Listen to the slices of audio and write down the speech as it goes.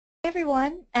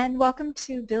everyone, and welcome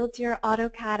to Build Your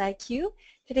AutoCAD IQ.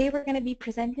 Today we're going to be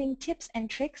presenting tips and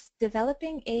tricks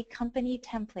developing a company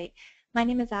template. My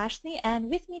name is Ashley, and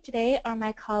with me today are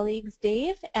my colleagues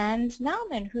Dave and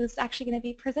Nauman, who's actually going to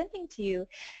be presenting to you.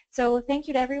 So thank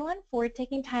you to everyone for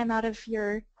taking time out of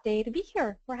your day to be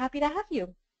here. We're happy to have you.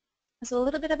 So a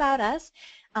little bit about us.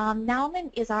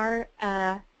 Nauman is our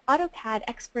AutoCAD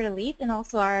expert elite and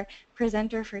also our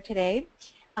presenter for today.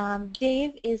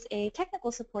 Dave is a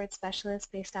technical support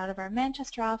specialist based out of our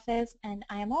Manchester office, and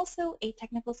I am also a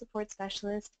technical support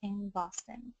specialist in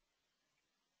Boston.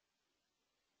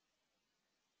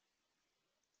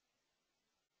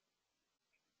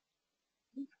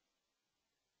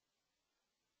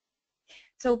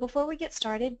 So before we get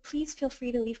started, please feel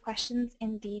free to leave questions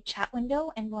in the chat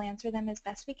window and we'll answer them as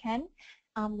best we can.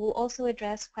 We'll also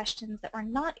address questions that we're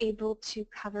not able to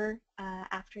cover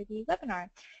after the webinar.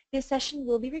 This session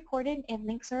will be recorded and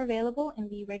links are available in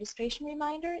the registration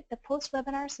reminder, the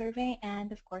post-webinar survey,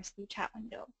 and of course the chat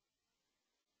window.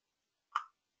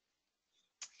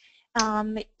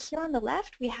 Here on the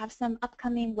left, we have some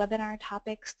upcoming webinar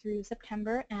topics through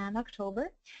September and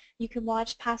October. You can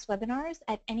watch past webinars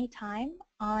at any time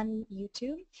on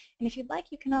YouTube. And if you'd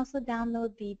like, you can also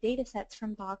download the datasets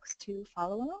from Box to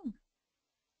follow along.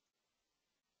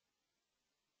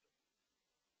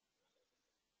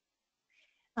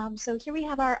 So here we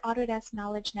have our Autodesk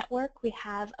Knowledge Network. We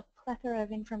have a plethora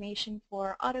of information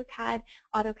for AutoCAD,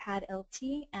 AutoCAD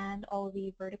LT, and all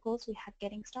the verticals. We have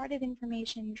getting started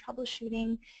information,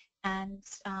 troubleshooting, and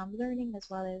learning, as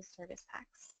well as service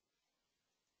packs.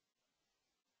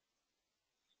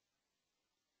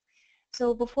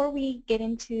 So before we get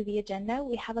into the agenda,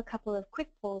 we have a couple of quick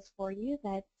polls for you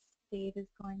that Dave is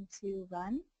going to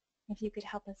run. If you could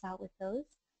help us out with those.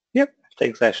 Yep,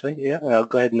 thanks Ashley. Yeah, I'll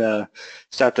go ahead and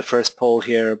start the first poll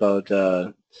here about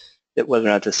whether or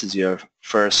not this is your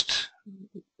first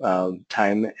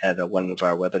time at one of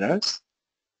our webinars.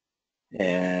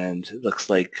 And it looks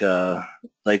like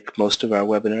most of our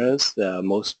webinars,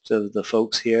 most of the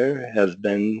folks here have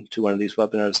been to one of these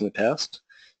webinars in the past.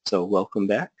 So welcome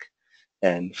back.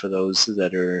 And for those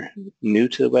that are new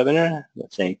to the webinar,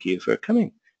 thank you for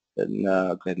coming. And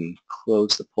I'll go ahead and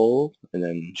close the poll and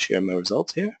then share my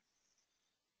results here.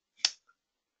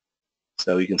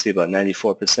 So you can see about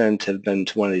 94% have been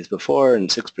to one of these before and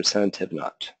 6% have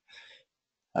not.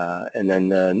 And then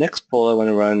the next poll I want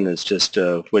to run is just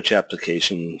which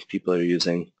application people are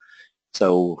using.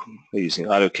 So they're using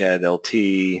AutoCAD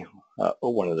LT,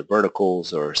 or one of the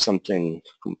verticals, or something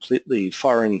completely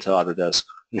foreign to Autodesk.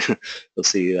 You'll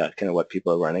see kind of what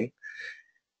people are running.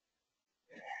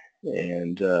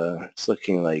 And it's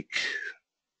looking like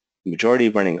the majority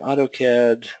running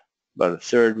AutoCAD, about a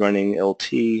third running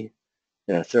LT,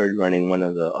 and a third running one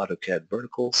of the AutoCAD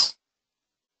verticals.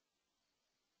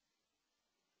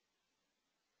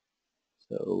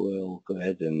 So we'll go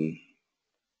ahead and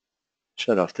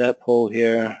shut off that poll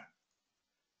here.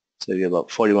 So you get about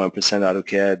 41%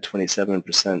 AutoCAD,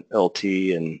 27% LT,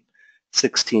 and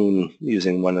 16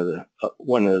 using one of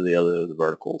the other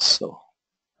verticals. So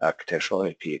architectural,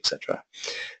 MEP, etc.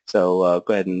 So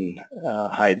go ahead and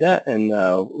hide that. And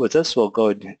with this, we'll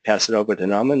go ahead and pass it over to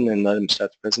Nauman and let him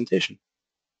start the presentation.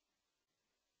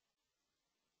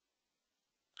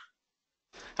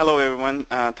 Hello everyone,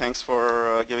 thanks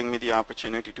for giving me the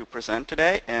opportunity to present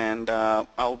today, and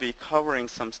I'll be covering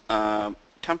some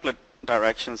template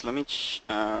directions. Let me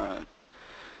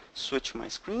switch my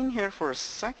screen here for a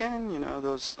second, you know,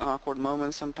 those awkward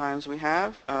moments sometimes we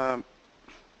have. And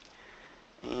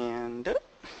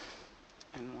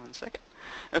one second.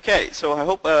 Okay, so I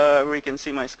hope we can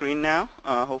see my screen now,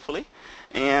 hopefully.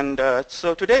 And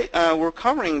so today we're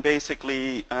covering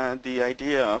basically the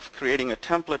idea of creating a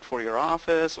template for your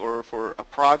office or for a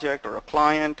project or a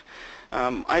client.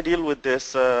 I deal with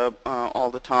this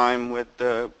all the time with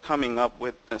coming up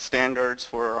with standards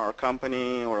for our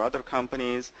company or other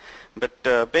companies.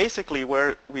 But basically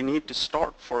where we need to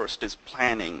start first is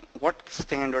planning. What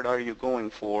standard are you going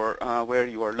for? Where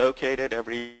you are located,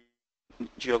 every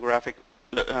geographic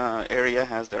area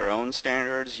has their own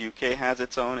standards. UK has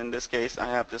its own. In this case, I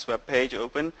have this web page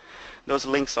open. Those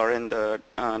links are in the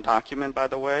document, by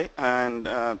the way.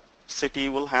 And city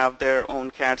will have their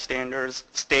own CAD standards.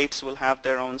 States will have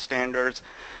their own standards.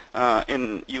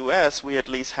 In US, we at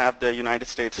least have the United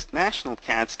States National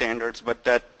CAD standards, but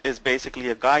that is basically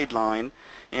a guideline.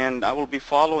 And I will be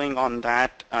following on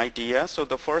that idea. So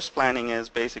the first planning is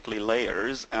basically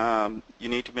layers. You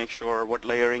need to make sure what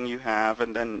layering you have,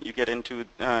 and then you get into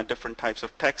different types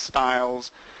of text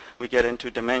styles. We get into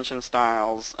dimension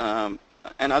styles,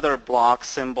 and other blocks,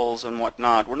 symbols, and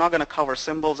whatnot. We're not going to cover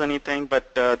symbols anything,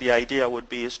 but the idea would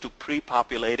be is to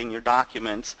pre-populating your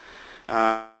documents,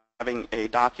 having a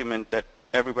document that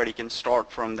everybody can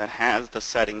start from that has the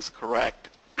settings correct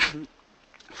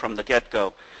from the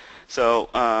get-go. So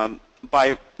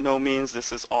by no means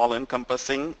this is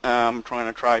all-encompassing. I'm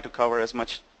trying to cover as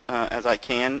much as I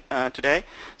can today.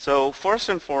 So first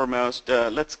and foremost,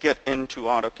 let's get into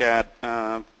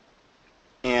AutoCAD,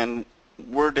 and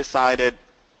we're decided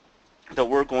that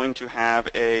we're going to have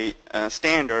a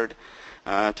standard.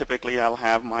 Typically, I'll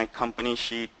have my company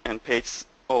sheet and page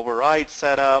override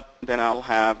set up. Then I'll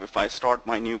have, if I start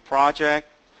my new project,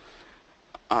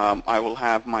 I will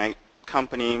have my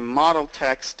company model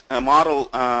text, model,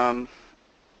 and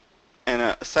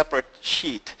a separate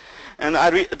sheet. And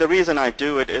the reason I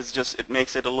do it is just it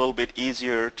makes it a little bit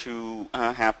easier to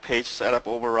have page setup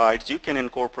overrides. You can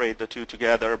incorporate the two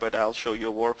together, but I'll show you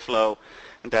a workflow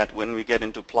that when we get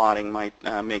into plotting might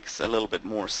makes a little bit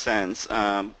more sense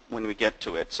when we get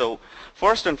to it. So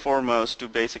first and foremost, to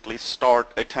basically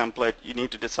start a template, you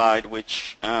need to decide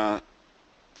which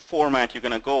format you're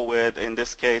going to go with. In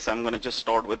this case, I'm going to just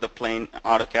start with the plain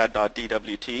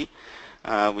AutoCAD.dwt,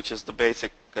 which is the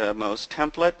basic most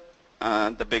template.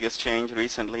 The biggest change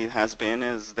recently has been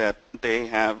is that they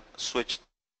have switched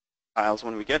files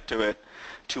when we get to it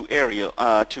to Arial,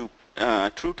 to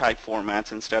true type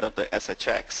formats instead of the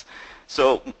SHX.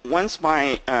 So once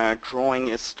my drawing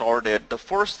is started, the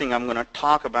first thing I'm going to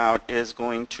talk about is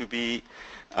going to be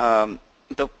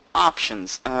the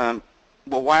options.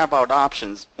 Well, why about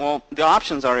options? Well, the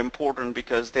options are important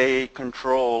because they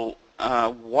control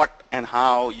what and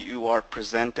how you are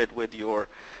presented with your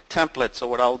template. So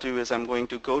what I'll do is I'm going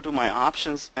to go to my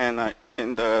options, and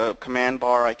in the command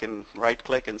bar I can right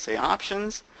click and say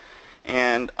options,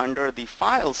 and under the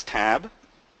files tab,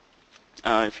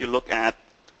 if you look at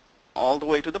all the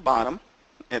way to the bottom,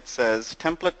 it says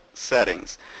template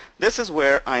settings. This is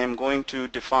where I am going to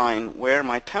define where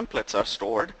my templates are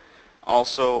stored,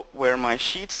 also where my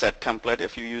sheet set template,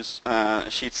 if you use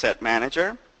sheet set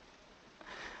manager,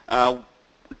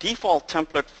 default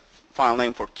template file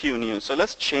name for QNew. So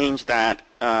let's change that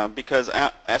because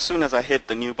as soon as I hit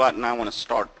the new button, I want to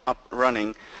start up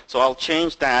running. So I'll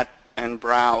change that and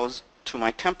browse to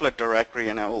my template directory,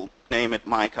 and I will name it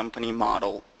my company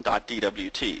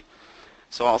model.dwt.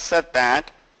 So I'll set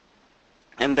that,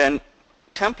 and then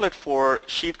template for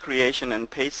sheet creation and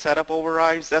page setup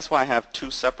overrides. That's why I have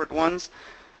two separate ones.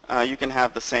 You can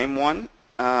have the same one.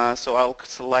 So I'll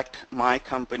select my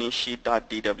company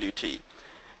sheet.dwt.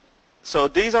 So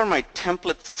these are my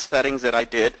template settings that I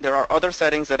did. There are other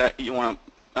settings that you want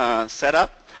to set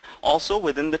up also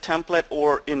within the template,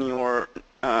 or in your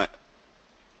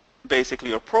basically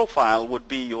your profile would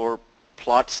be your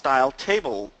plot style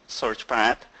table search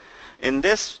path. In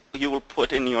this, you will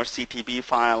put in your CTB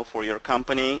file for your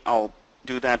company. I'll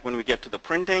do that when we get to the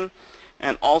printing.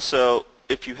 And also,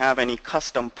 if you have any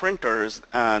custom printers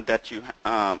that you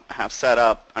have set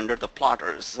up under the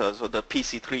plotters, so the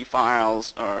PC3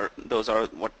 files, those are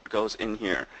what goes in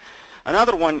here.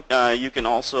 Another one you can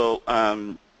also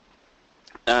want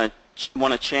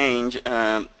to change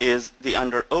is the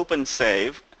under open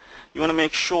save. You want to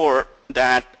make sure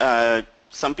that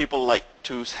some people like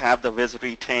to have the viz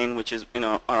retain, which is, on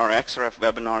our XREF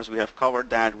webinars we have covered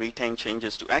that, retain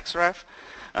changes to XREF.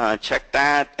 Check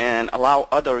that and allow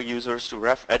other users to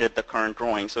ref edit the current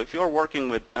drawing. So if you're working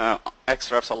with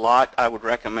XREFs a lot, I would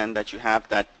recommend that you have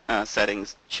that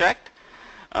settings checked.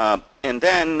 And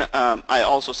then I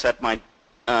also set my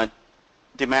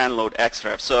demand load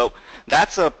XREF. So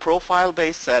that's a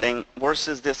profile-based setting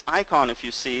versus this icon. If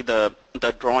you see the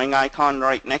drawing icon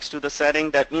right next to the setting,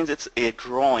 that means it's a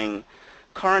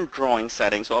current drawing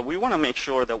setting. So we want to make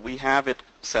sure that we have it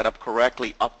set up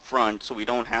correctly up front so we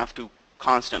don't have to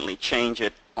constantly change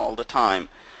it all the time.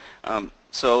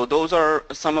 So those are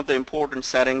some of the important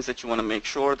settings that you want to make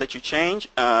sure that you change.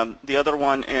 The other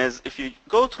one is, if you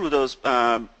go through those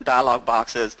dialog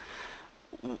boxes,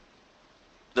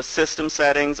 the system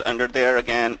settings under there,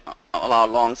 again, allow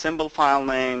long symbol file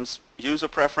names, user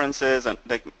preferences, and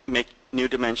they make new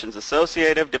dimensions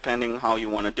associative depending how you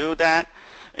want to do that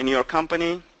in your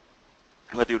company,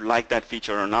 whether you like that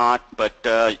feature or not. But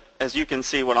as you can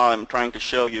see, what I'm trying to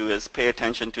show you is pay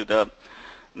attention to the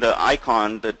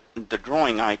icon, the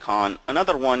drawing icon.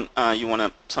 Another one you want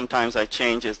to, sometimes I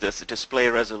change, is this display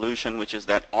resolution, which is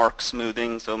that arc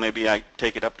smoothing. So maybe I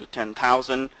take it up to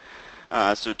 10,000.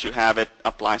 So to have it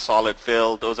apply solid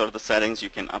fill, those are the settings you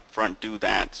can upfront do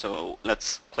that. So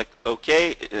let's click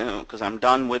OK because I'm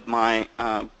done with my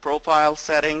profile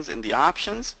settings in the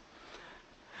options.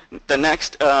 The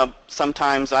next,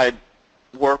 sometimes I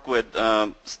work with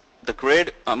the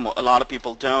grid. A lot of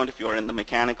people don't. If you're in the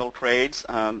mechanical trades,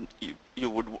 you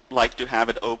would like to have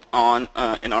it on.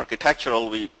 In architectural,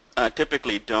 we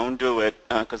typically don't do it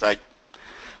because I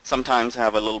sometimes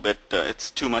have a little bit, it's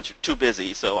too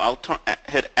busy. So I'll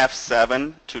hit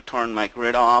F7 to turn my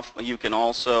grid off. You can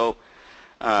also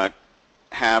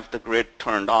have the grid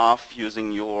turned off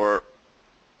using your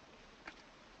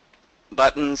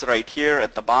buttons right here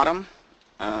at the bottom.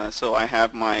 So I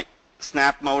have my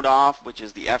snap mode off, which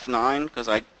is the F9, because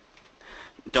I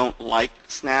don't like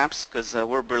snaps, because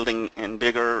we're building in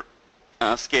bigger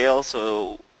scale.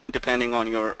 So depending on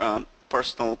your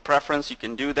personal preference, you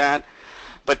can do that.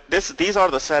 But these are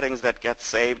the settings that get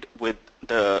saved with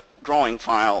the drawing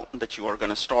file that you are going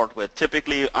to start with.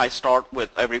 Typically, I start with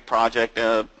every project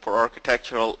for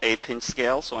architectural 1/8"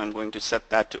 scale, so I'm going to set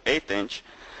that to 1/8 inch.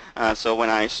 So when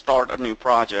I start a new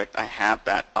project, I have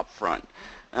that up front.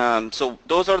 So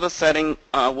those are the settings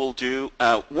we'll do.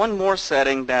 One more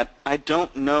setting that I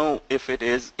don't know if it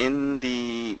is in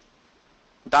the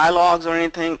dialogues or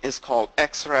anything is called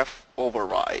XREF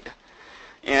override.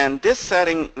 And this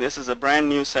setting, this is a brand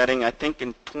new setting, I think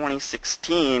in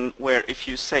 2016, where if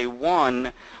you say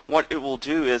 1, what it will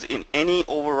do is in any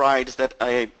overrides that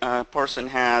a person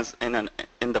has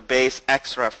in the base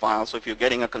XREF file, so if you're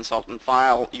getting a consultant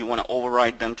file, you want to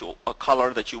override them to a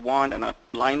color that you want and a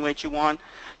line weight you want,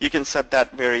 you can set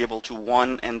that variable to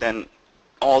 1, and then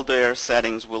all their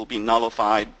settings will be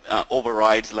nullified.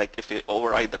 Overrides, like if you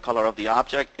override the color of the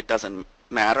object, it doesn't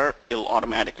matter, it'll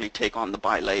automatically take on the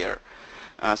bilayer.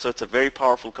 So it's a very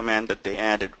powerful command that they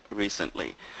added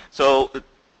recently. So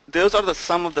those are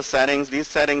some of the settings. These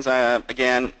settings,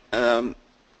 again,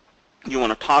 you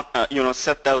want to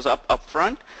set those up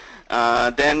front.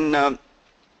 Then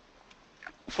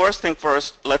first thing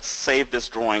first, let's save this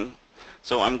drawing.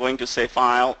 So I'm going to say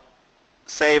File,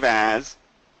 Save As,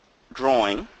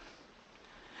 Drawing,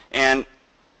 and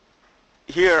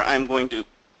here I'm going to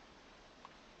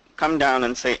come down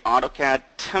and say AutoCAD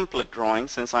Template Drawing,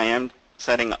 since I am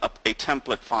setting up a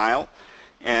template file,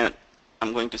 and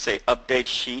I'm going to say Update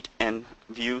Sheet and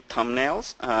View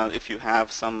Thumbnails. If you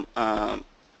have some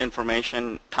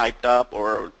information typed up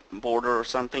or border or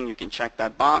something, you can check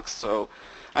that box. So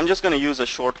I'm just going to use a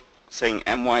short saying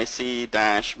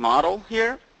MYC-model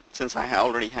here, since I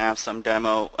already have some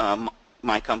demo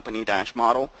my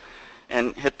company-model,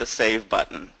 and hit the Save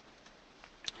button.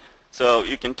 So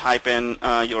you can type in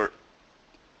your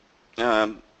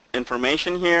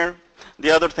information here. The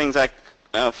other things I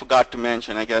forgot to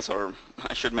mention, I guess, or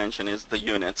I should mention, is the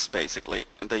units, basically.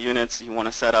 The units you want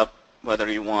to set up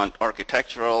whether you want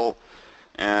architectural.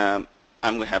 I'm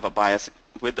going to have a bias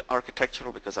with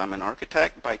architectural because I'm an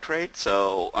architect by trade,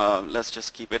 so let's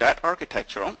just keep it at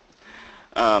architectural.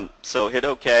 So hit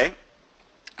OK.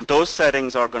 Those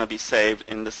settings are going to be saved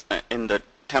in the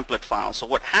template file. So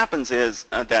what happens is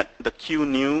that the Q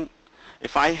new,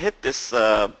 if I hit this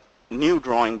new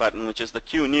drawing button, which is the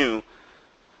Q new,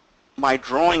 my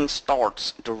drawing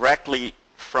starts directly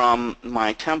from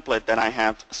my template that I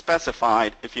have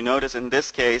specified. If you notice, in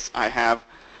this case, I have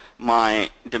my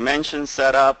dimensions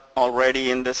set up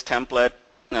already in this template.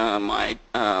 My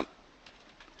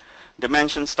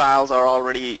dimension styles are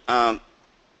already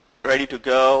ready to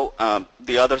go.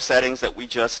 The other settings that we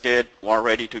just did are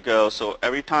ready to go. So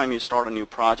every time you start a new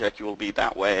project, you will be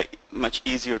that way. Much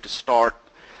easier to start.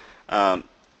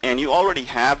 And you already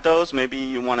have those. Maybe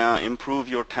you want to improve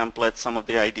your template, some of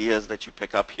the ideas that you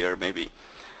pick up here maybe.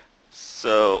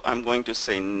 So I'm going to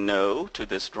say no to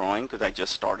this drawing because I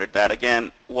just started that.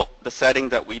 Again, the setting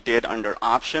that we did under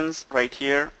options right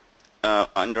here,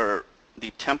 under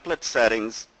the template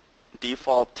settings,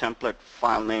 default template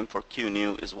file name for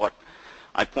QNew is what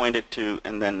I pointed to,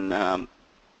 and then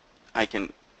I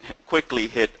can quickly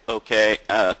hit OK,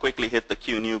 quickly hit the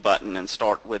QNew button and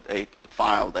start with a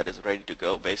file that is ready to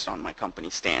go based on my company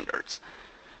standards.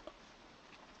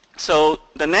 So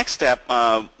the next step,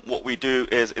 what we do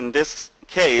is, in this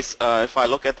case, if I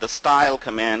look at the style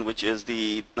command, which is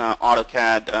the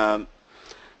AutoCAD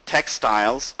text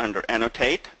styles under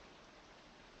annotate,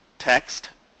 text,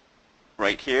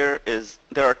 right here is,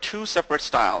 there are two separate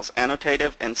styles,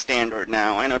 annotative and standard.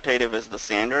 Now, annotative is the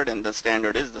standard, and the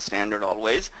standard is the standard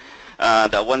always.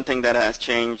 The one thing that has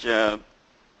changed,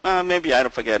 maybe I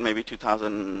don't forget, maybe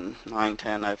 2009,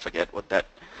 10, I forget what that,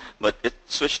 but it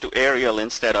switched to Arial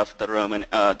instead of the Roman,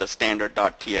 the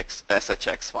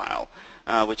standard.txt file.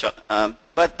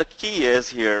 But the key is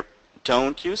here,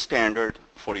 don't use standard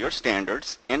for your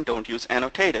standards, and don't use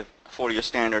annotative for your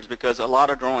standards, because a lot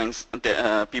of drawings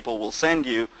that people will send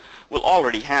you will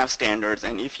already have standards,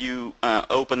 and if you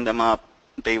open them up,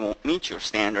 they won't meet your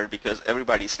standard because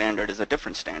everybody's standard is a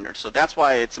different standard. So that's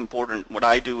why it's important. What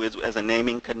I do is, as a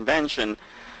naming convention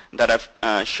that I've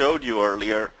showed you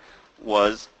earlier,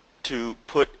 was to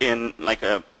put in like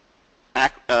a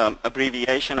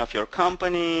abbreviation of your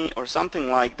company or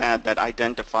something like that that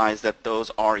identifies that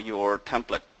those are your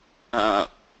template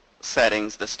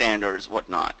settings, the standards,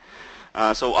 whatnot.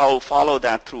 So I'll follow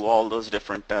that through all those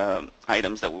different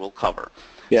items that we will cover.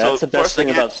 Yeah, So that's the best first, thing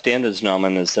again, about standards,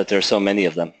 Norman, is that there's so many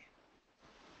of them.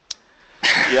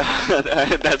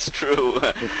 Yeah, that's true.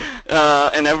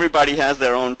 And everybody has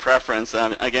their own preference.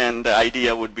 Again, the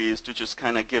idea would be is to just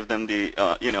kind of give them the,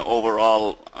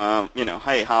 overall,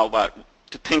 hey, how about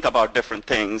to think about different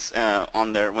things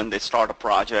on their when they start a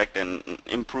project and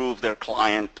improve their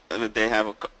client. If they have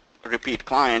a repeat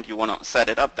client, you want to set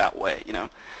it up that way,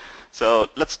 So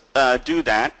let's do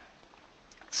that.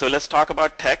 So let's talk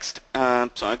about text.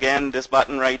 So again, this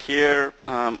button right here,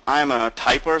 I'm a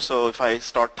typer, so if I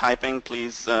start typing,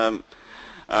 please, I'll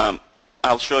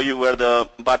show you where the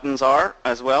buttons are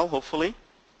as well, hopefully,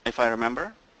 if I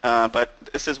remember. But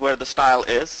this is where the style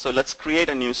is. So let's create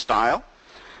a new style.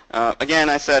 Again,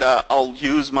 I said I'll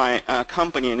use my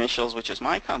company initials, which is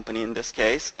my company in this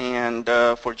case, and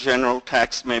for general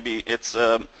text, maybe it's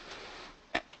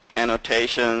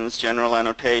annotations, general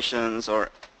annotations, or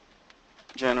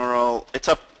general. It's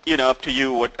up to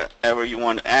you, whatever you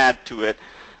want to add to it.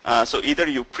 So either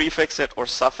you prefix it or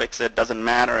suffix it, doesn't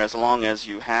matter as long as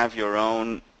you have your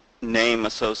own name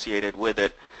associated with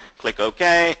it. Click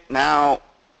OK. Now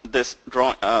this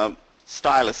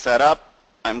style is set up.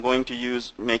 I'm going to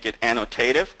make it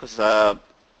annotative because I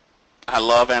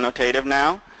love annotative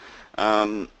now.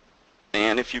 And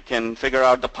if you can figure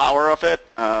out the power of it,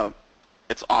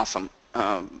 it's awesome.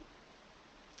 I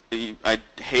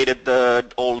hated the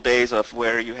old days of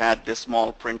where you had this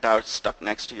small printout stuck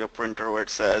next to your printer where it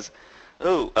says,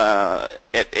 oh,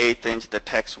 at 1/8 inch the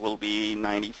text will be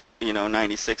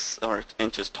 96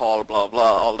 inches tall, blah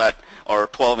blah, all that, or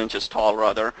 12 inches tall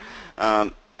rather,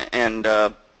 and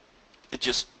it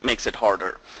just makes it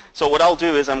harder. So what I'll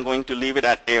do is I'm going to leave it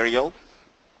at Arial,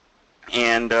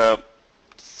 and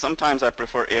sometimes I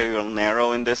prefer Arial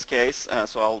narrow in this case,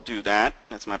 so I'll do that.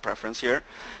 That's my preference here.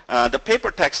 The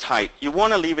paper text height, you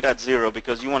want to leave it at 0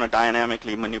 because you want to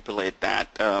dynamically manipulate that.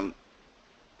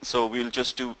 So we'll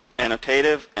just do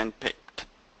annotative and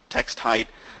text height.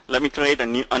 Let me create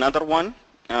another one.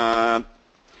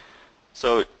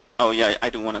 Oh yeah, I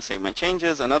do want to save my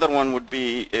changes. Another one would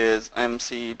be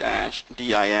MC-DIMN.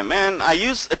 I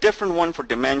use a different one for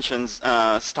dimensions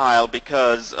style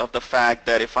because of the fact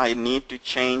that if I need to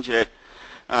change it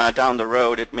down the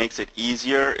road, it makes it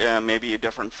easier. Maybe a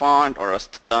different font or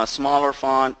a smaller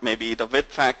font. Maybe the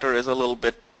width factor is a little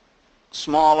bit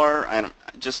smaller. And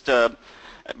just,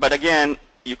 but again,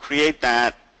 you create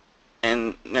that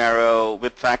and narrow.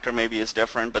 Width factor maybe is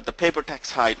different, but the paper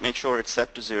text height, make sure it's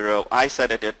set to 0. I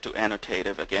set it to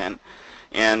annotative again,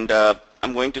 and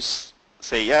I'm going to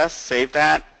say yes, save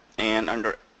that, and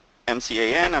under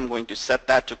MCAN, I'm going to set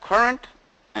that to current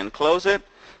and close it.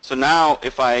 So now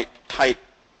if I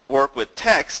work with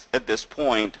text at this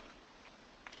point,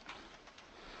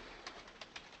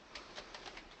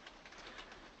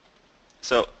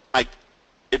 so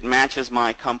it matches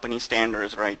my company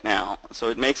standards right now. So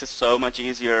it makes it so much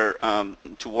easier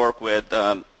to work with,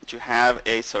 to have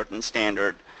a certain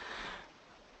standard.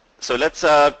 So let's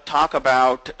talk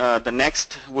about the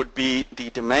next would be the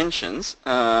dimensions.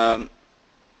 And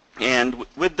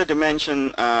with the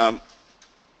dimension,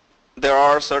 there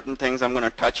are certain things I'm going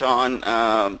to touch on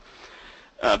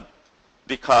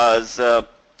because of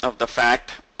the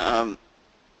fact,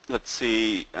 let's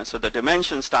see, so the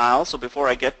dimension style. So before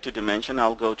I get to dimension,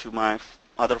 I'll go to my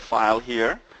other file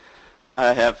here.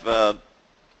 I have the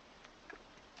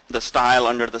style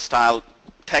under the style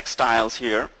text styles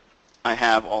here. I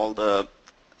have all the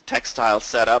text styles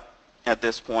set up at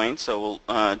this point, so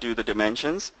we'll do the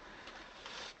dimensions.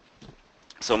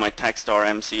 So my text are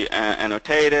MC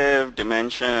annotative,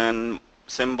 dimension,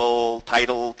 symbol,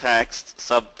 title text,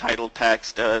 subtitle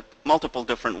text, multiple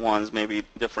different ones, maybe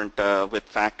different width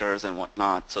factors and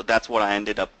whatnot. So that's what I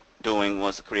ended up doing,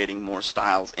 was creating more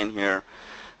styles in here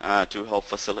to help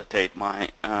facilitate my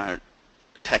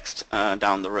text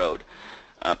down the road.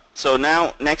 So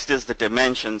now next is the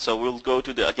dimension. So we'll go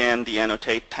to again the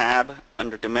annotate tab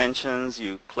under dimensions.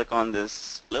 You click on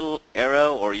this little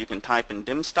arrow, or you can type in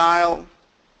dim style.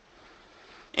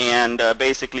 And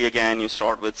basically, again, you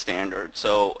start with standard.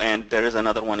 So, and there is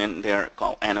another one in there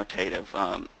called annotative,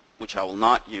 which I will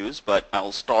not use, but I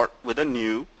will start with a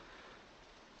new.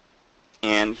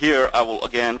 And here I will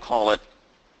again call it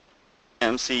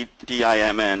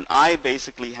MCDIMN, I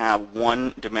basically have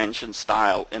one dimension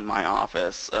style in my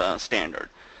office standard,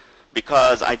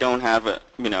 because I don't have a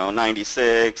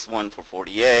 96, one for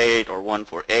 48, or one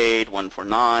for 8, one for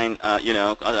 9.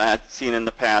 I've seen in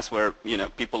the past where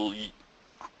people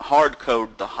hard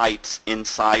code the heights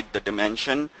inside the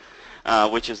dimension,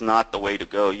 which is not the way to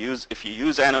go. If you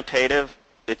use annotative,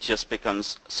 it just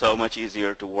becomes so much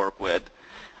easier to work with.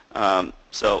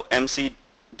 So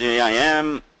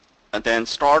MCDIM, and then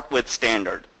start with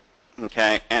standard,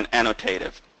 okay, and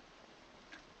annotative.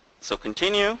 So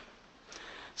continue.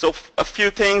 So a few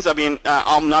things. I mean,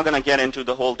 I'm not going to get into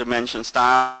the whole dimension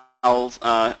styles.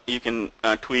 You can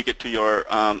tweak it to your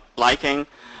liking.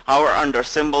 However, under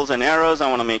symbols and arrows, I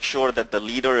want to make sure that the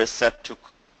leader is set to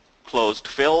closed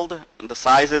filled. The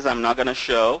sizes I'm not going to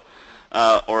show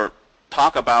or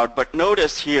talk about, but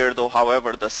notice here though,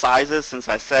 however, the sizes, since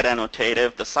I said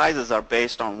annotative, the sizes are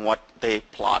based on what they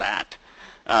plot at.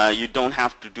 You don't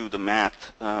have to do the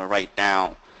math right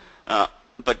now.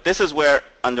 But this is where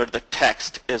under the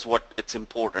text is what it's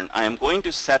important. I am going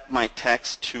to set my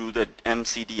text to the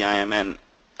MCDIMN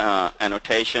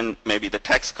annotation. Maybe the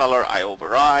text color I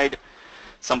override.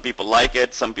 Some people like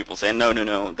it. Some people say,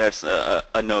 no, that's a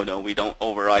no. We don't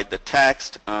override the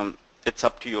text. It's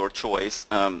up to your choice.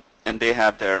 And they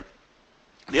have their...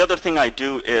 The other thing I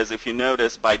do is, if you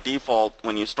notice, by default,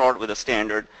 when you start with a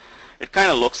standard, it kind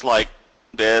of looks like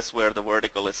this, where the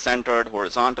vertical is centered,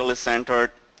 horizontal is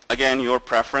centered. Again, your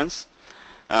preference.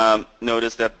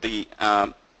 Notice that the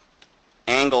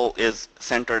angle is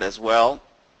centered as well.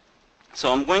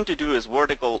 So I'm going to do is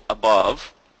vertical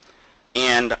above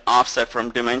and offset from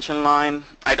dimension line.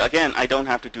 Again, I don't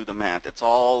have to do the math. It's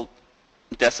all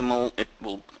decimal. It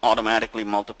will automatically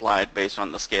multiply it based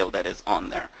on the scale that is on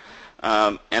there.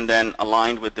 And then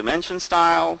aligned with dimension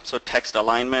style. So text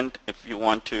alignment, if you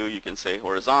want to, you can say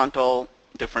horizontal.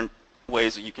 Different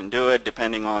ways you can do it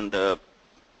depending on the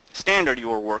standard you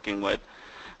are working with.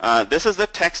 This is the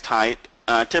text height.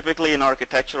 Typically in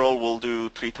architectural, we'll do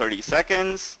 330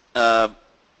 seconds.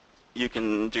 You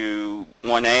can do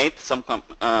 1/8. Some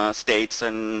states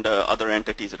and other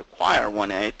entities require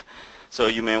 1/8. So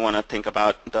you may want to think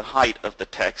about the height of the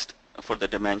text for the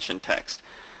dimension text.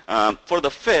 For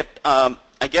the fit,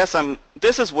 I guess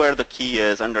this is where the key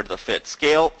is under the fit.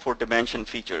 Scale for dimension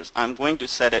features. I'm going to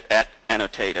set it at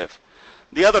annotative.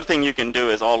 The other thing you can do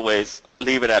is always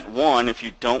leave it at 1 if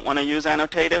you don't want to use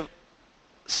annotative.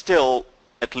 Still,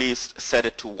 at least set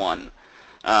it to 1.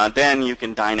 Then you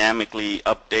can dynamically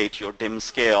update your dim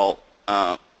scale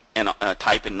and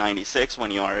type in 96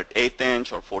 when you are at 1/8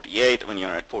 inch, or 48 when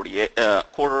you're at 48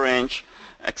 1/4 inch,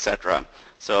 etc.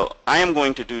 So I am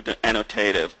going to do the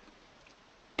annotative.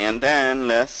 And then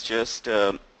let's just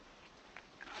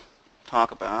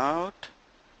talk about,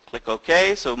 click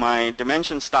OK. So my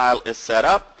dimension style is set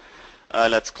up.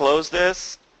 Let's close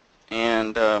this.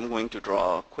 And I'm going to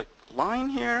draw a quick line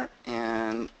here.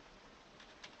 And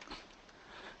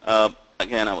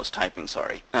again, I was typing,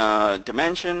 sorry.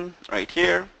 Dimension right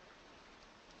here.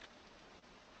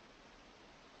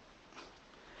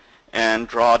 And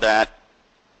draw that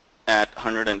at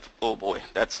 100 and, oh boy,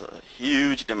 that's a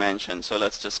huge dimension. So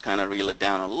let's just kind of reel it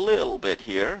down a little bit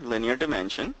here, linear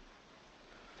dimension.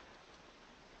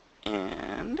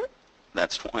 And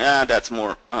that's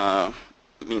more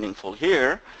meaningful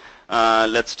here.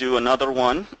 Let's do another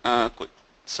one.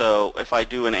 So if I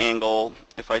do an angle,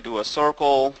 if I do a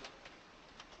circle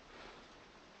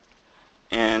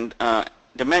and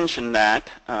dimension that,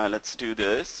 let's do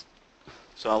this.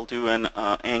 So I'll do an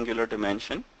angular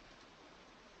dimension.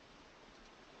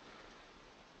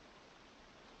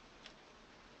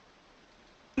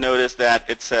 Notice that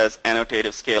it says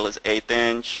annotative scale is 1/8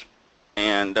 inch,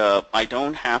 and I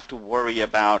don't have to worry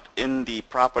about, in the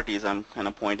properties I'm kind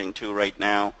of pointing to right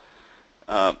now,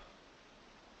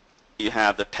 you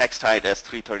have the text height as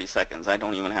 330 seconds. I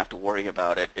don't even have to worry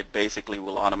about it. It basically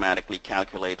will automatically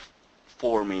calculate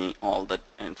for me all the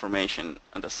information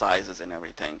and the sizes and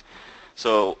everything.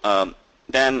 So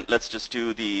then let's just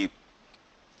do the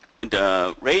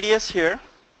radius here.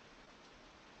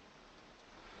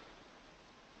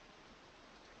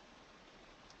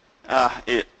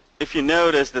 If you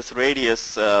notice, this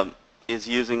radius is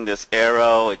using this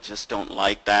arrow. I just don't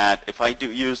like that. If I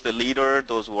do use the leader,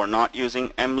 those who are not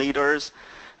using M leaders,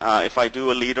 if I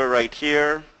do a leader right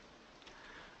here,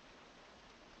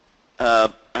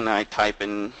 and I type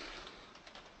in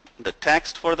the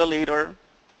text for the leader,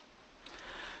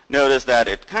 notice that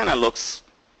it kind of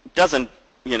doesn't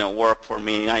work for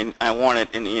me. I want it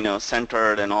in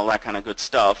centered and all that kind of good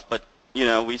stuff, but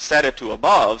we set it to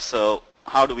above, so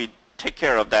how do we take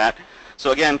care of that? So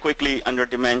again, quickly under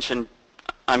dimension,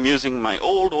 I'm using my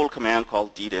old command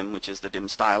called ddim, which is the dim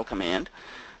style command.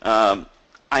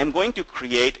 I'm going to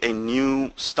create a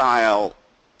new style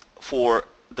for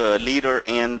the leader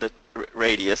and the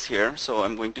radius here. So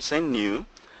I'm going to say new,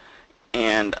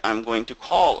 and I'm going to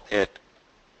call it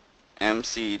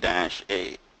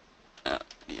MC-A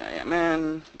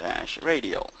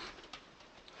dimn-radial.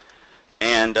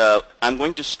 And I'm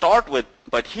going to start with,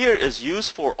 but here is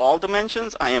used for all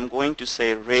dimensions. I am going to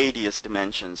say radius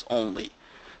dimensions only.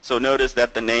 So notice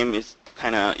that the name is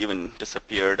kind of even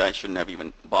disappeared. I shouldn't have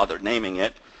even bothered naming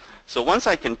it. So once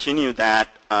I continue that,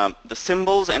 the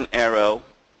symbols and arrow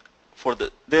for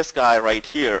this guy right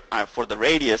here, for the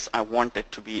radius, I want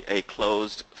it to be a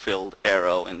closed filled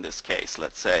arrow in this case,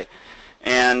 let's say.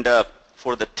 And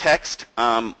for the text,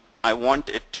 I want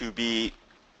it to be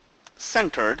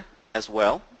centered as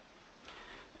well.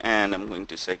 And I'm going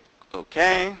to say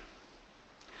OK.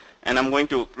 And I'm going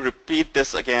to repeat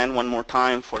this again one more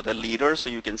time for the leader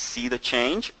so you can see the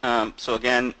change. So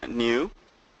again, new.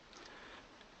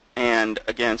 And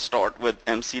again, start with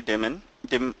MC dim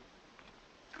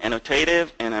annotative.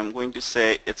 And I'm going to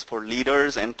say it's for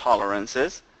leaders and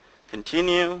tolerances.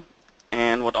 Continue.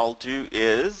 And what I'll do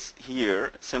is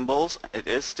here, symbols,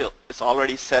 it's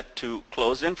already set to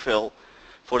close and fill.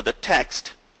 For the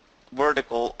text,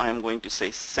 vertical, I'm going to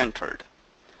say centered.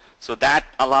 So that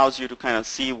allows you to kind of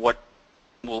see what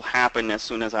will happen as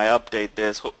soon as I update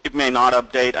this. It may not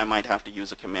update. I might have to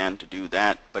use a command to do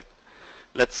that. But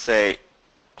let's say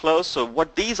close. So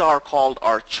what these are called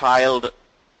are child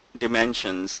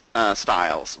dimensions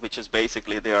styles, which is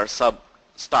basically they are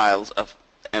sub-styles of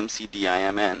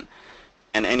MCDIMN.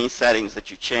 And any settings that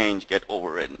you change get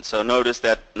overridden. So notice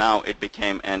that now it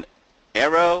became an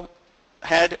arrow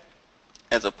head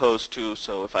as opposed to,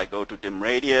 so if I go to dim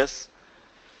radius,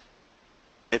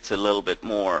 it's a little bit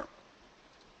more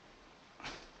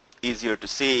easier to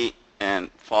see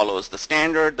and follows the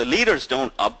standard. The leaders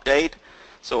don't update,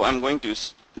 so I'm going to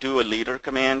do a leader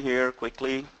command here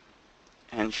quickly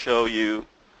and show you.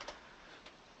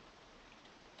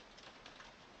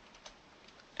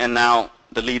 And now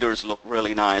the leaders look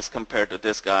really nice compared to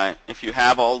this guy. If you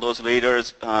have all those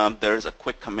leaders, there's a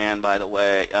quick command, by the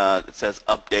way. It says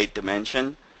update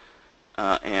dimension,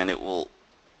 and it will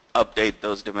update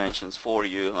those dimensions for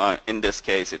you. In this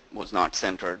case, it was not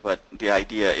centered, but the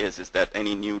idea is that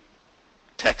any new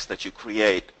text that you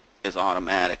create is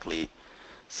automatically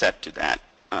set to that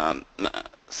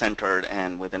centered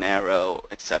and with an arrow,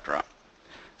 etc.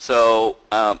 So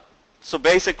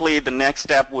basically, the next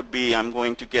step would be I'm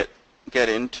going to get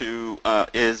into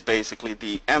is basically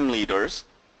the M leaders.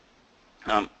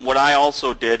 What I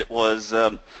also did was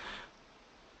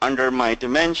under my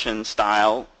dimension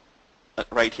style,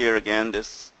 right here again,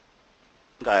 this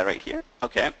guy right here.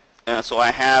 Okay, so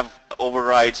I have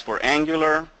overrides for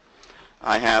angular,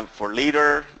 I have for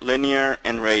leader, linear,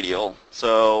 and radial.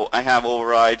 So I have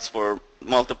overrides for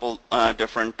multiple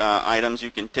different items.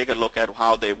 You can take a look at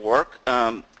how they work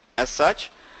as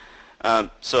such.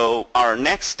 So our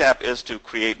next step is to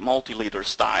create multi-leader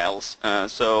styles.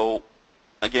 So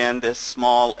again, this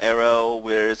small arrow,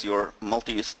 where is your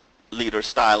multi-leader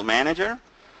style manager?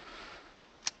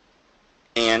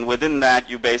 And within that,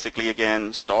 you basically,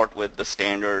 again, start with the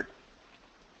standard.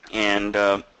 And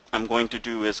I'm going to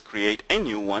do is create a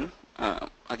new one.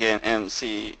 Again,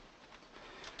 MC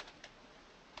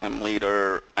M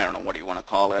leader, I don't know, what do you want to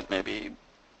call it? Maybe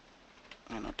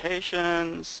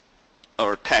annotations,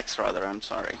 or text rather, I'm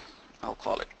sorry. I'll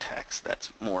call it text.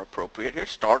 That's more appropriate here.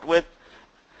 Start with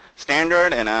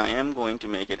standard, and I am going to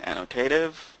make it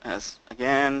annotative as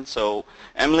again. So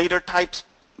M leader types,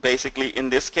 basically in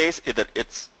this case, either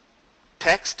it's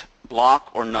text,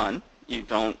 block, or none. You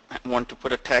don't want to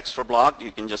put a text for block.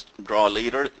 You can just draw a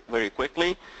leader very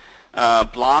quickly.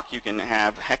 Block, you can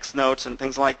have hex notes and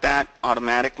things like that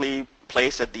automatically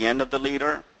placed at the end of the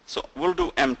leader. So we'll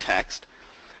do M text.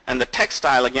 And the text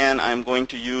style, again, I'm going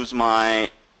to use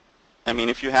my, I mean,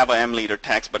 if you have a M leader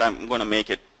text, but I'm going to make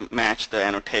it match the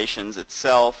annotations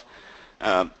itself.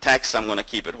 Text, I'm going to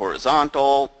keep it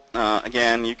horizontal.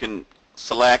 Again, you can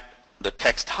select the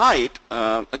text height.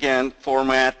 Again,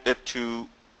 format it to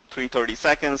 330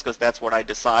 seconds because that's what I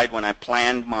decide when I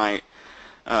planned my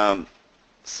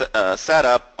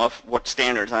setup of what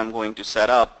standards I'm going to set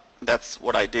up. That's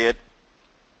what I did.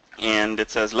 And it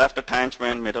says left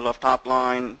attachment, middle of top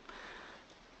line.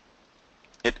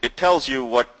 It tells you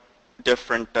what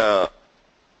different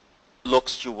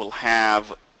looks you will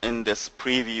have in this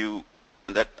preview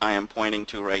that I am pointing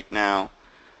to right now.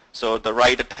 So the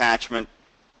right attachment,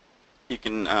 you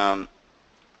can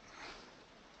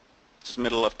just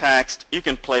middle of text. You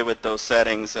can play with those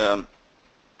settings.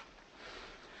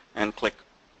 and click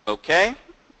OK.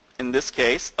 In this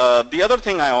case, the other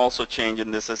thing I also change in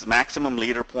this is maximum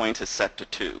leader points is set to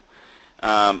 2.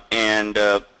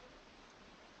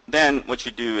 Then what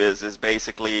you do is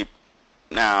basically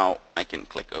now I can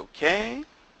click OK.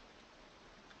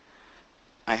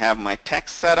 I have my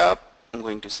text set up. I'm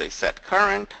going to say set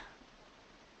current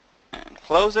and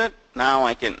close it. Now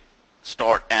I can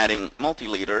start adding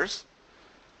multi-leaders.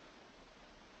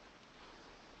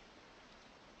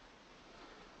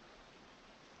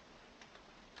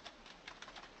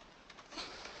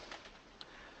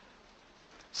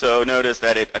 So notice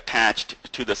that it attached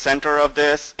to the center of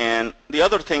this. And the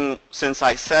other thing, since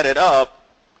I set it up,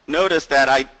 notice that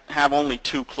I have only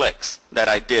 2 clicks that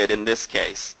I did in this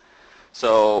case.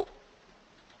 So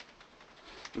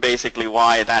basically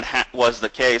why that was the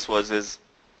case is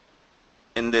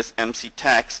in this MC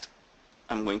text,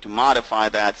 I'm going to modify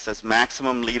that. It says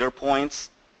maximum leader points,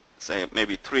 say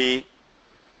maybe 3,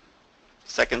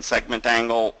 second segment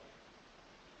angle,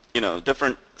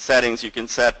 different settings you can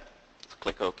set.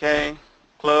 Click OK,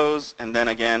 close, and then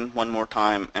again, one more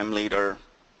time, M leader.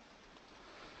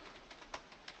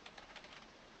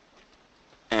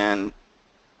 And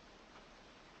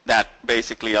that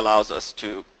basically allows us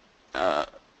to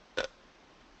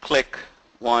click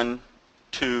 1,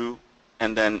 2,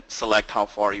 and then select how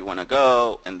far you want to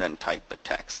go, and then type the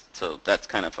text. So that's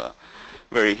kind of a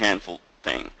very handful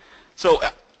thing. So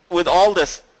with all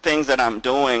this things that I'm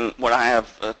doing, what I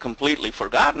have completely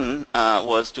forgotten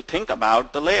was to think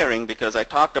about the layering, because I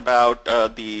talked about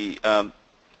the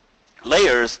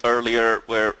layers earlier,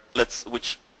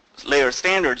 which layer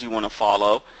standards you want to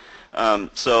follow.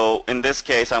 So in this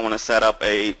case, I want to set up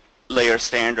a layer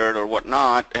standard or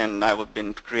whatnot, and I've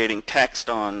been creating text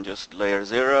on just layer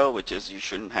 0, which is you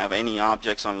shouldn't have any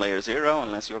objects on layer 0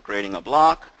 unless you're creating a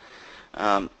block.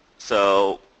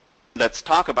 So let's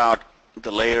talk about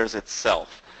the layers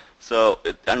itself. So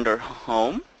under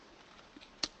Home,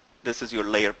 this is your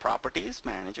Layer Properties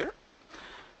Manager.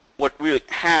 What we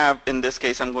have in this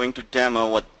case, I'm going to demo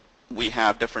what we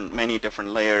have many different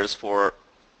layers for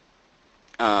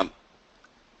a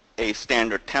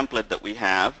standard template that we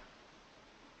have.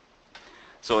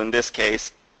 So in this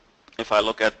case, if I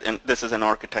look at, and this is an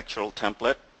architectural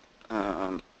template,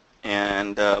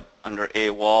 and under A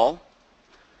wall,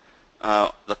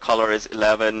 the color is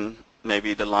 11,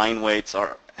 maybe the line weights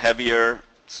are heavier,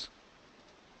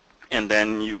 and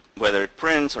then whether it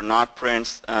prints or not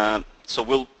prints.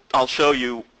 So I'll show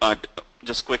you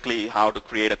just quickly how to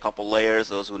create a couple layers.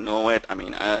 Those who know it, I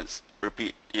mean,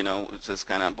 repeat, it's just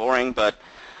kind of boring, but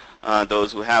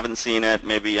those who haven't seen it,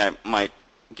 maybe I might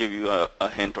give you a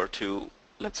hint or two,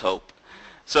 let's hope.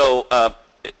 So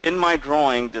in my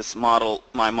drawing,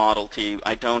 my Model T,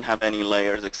 I don't have any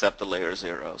layers except the layer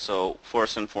 0. So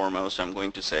first and foremost, I'm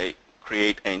going to say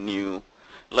create a new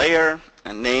layer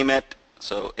and name it.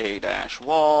 So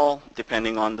A-wall,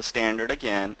 depending on the standard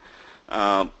again.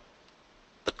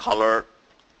 The color,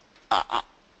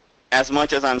 as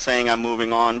much as I'm saying I'm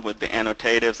moving on with the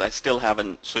annotatives, I still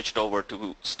haven't switched over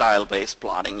to style-based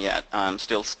plotting yet. I'm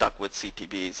still stuck with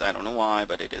CTBs. I don't know why,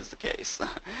 but it is the case.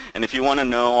 And if you want to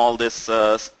know all this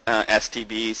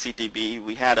STB, CTB,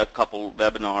 we had a couple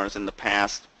webinars in the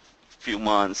past few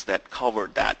months that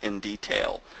covered that in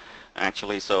detail,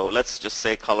 actually. So let's just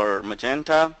say color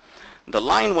magenta. The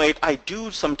line weight, I do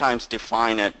sometimes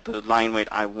define it, the line weight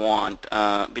I want,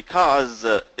 because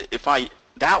if I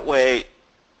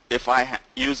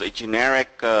use a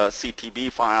generic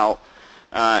CTB file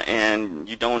and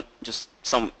you don't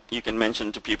you can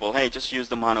mention to people, hey, just use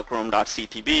the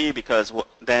monochrome.ctb, because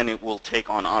then it will take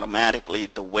on automatically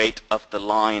the weight of the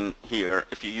line here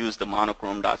if you use the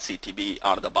monochrome.ctb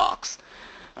out of the box.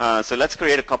 So let's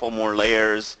create a couple more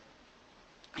layers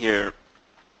here.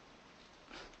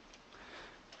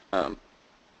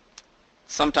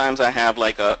 Sometimes I have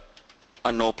like a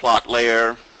no plot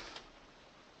layer.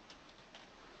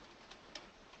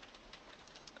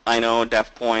 I know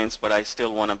def points, but I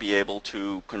still want to be able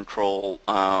to control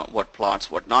what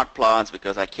plots, what not plots,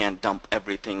 because I can't dump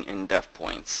everything in def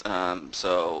points.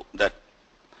 So that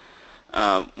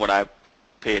what I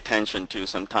pay attention to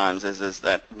sometimes is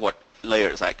that what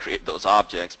layers I create those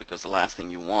objects, because the last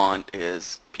thing you want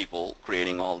is people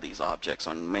creating all these objects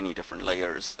on many different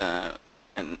layers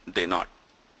and they're not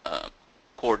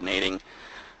coordinating.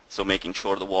 So making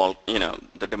sure the wall,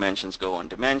 the dimensions go on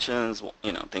dimensions,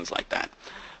 things like that.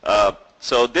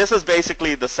 So this is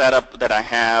basically the setup that I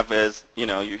have is,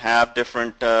 you have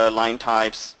different line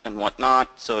types and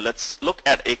whatnot. So let's look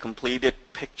at a completed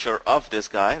picture of this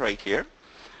guy right here.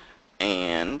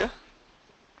 And,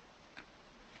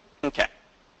 okay.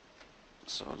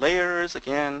 So layers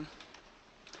again.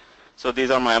 So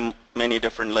these are my many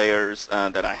different layers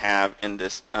that I have in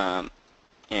this, and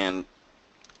it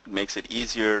makes it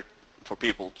easier for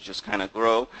people to just kind of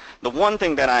grow. The one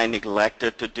thing that I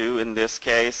neglected to do in this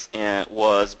case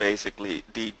was basically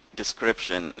the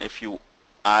description.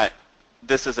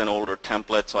 This is an older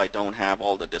template, so I don't have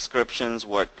all the descriptions.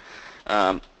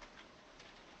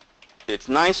 It's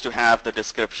nice to have the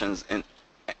descriptions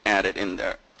added in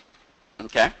there.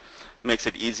 Okay, makes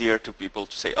it easier to people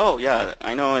to say, oh yeah,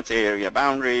 I know it's area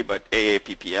boundary, but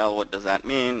AAPPL, what does that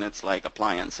mean? It's like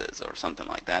appliances or something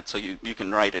like that. So you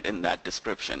can write it in that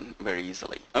description very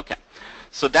easily. Okay,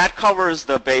 so that covers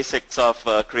the basics of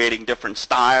creating different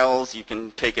styles. You can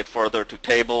take it further to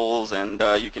tables, and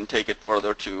you can take it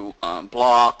further to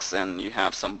blocks, and you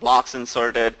have some blocks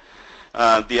inserted.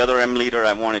 The other M leader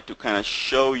I wanted to kind of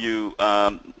show you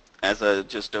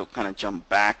just to kind of jump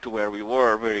back to where we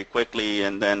were very quickly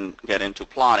and then get into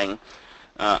plotting.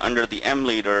 Under the M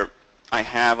leader, I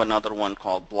have another one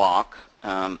called block,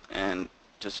 and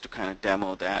just to kind of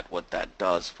demo what that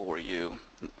does for you.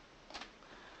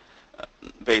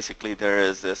 Basically, there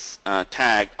is this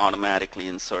tag automatically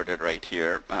inserted right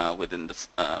here within this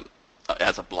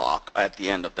as a block at the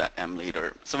end of that M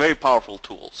leader. It's a very powerful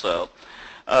tool. So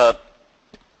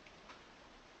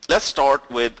let's start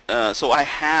with, so I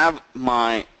have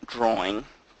my drawing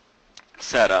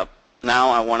set up. Now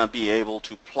I want to be able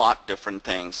to plot different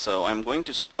things. So I'm going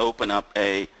to open up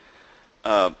a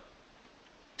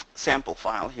sample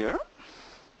file here.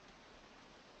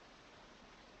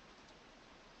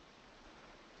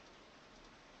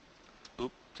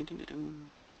 Oop,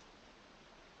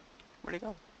 where'd it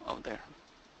go? Oh, there.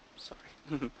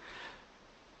 Sorry.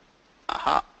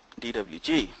 Aha,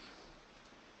 DWG.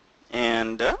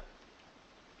 And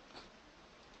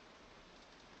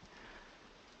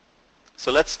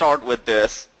so let's start with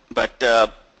this, but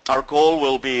our goal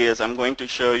will be is I'm going to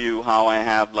show you how I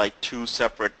have like two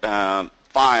separate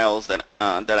files that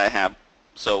I have.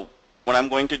 So what I'm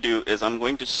going to do is I'm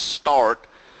going to start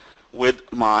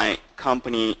with my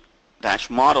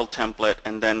company-model template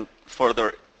and then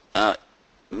further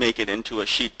make it into a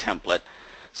sheet template.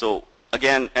 So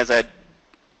again, as I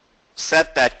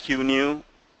set that Q new,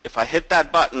 if I hit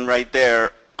that button right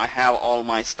there, I have all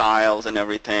my styles and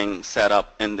everything set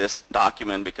up in this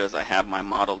document because I have my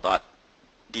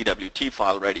model.dwt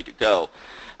file ready to go.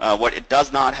 What it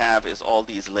does not have is all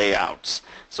these layouts.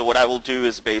 So what I will do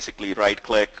is basically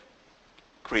right-click,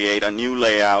 create a new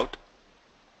layout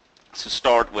to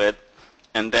start with,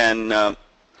 and then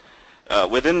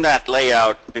within that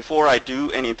layout, before I do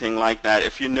anything like that,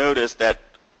 if you notice that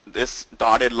this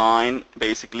dotted line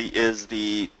basically is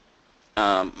the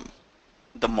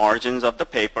margins of the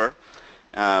paper.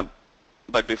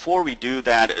 But before we do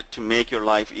that, to make your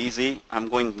life easy, I'm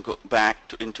going to go back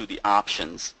into the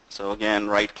options. So again,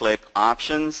 right-click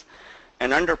Options,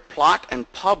 and under Plot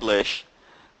and Publish,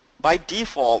 by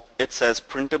default, it says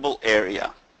Printable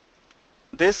Area.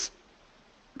 This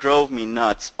drove me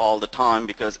nuts all the time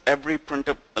because every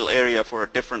printable area for a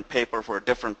different paper for a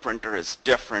different printer is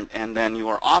different, and then you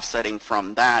are offsetting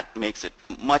from that makes it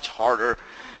much harder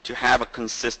to have a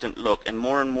consistent look. And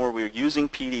more we're using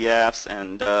PDFs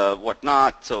and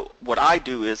whatnot. So what I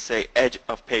do is say edge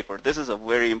of paper. This is a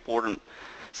very important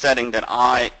setting that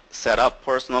I set up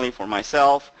personally for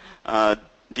myself.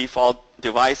 Default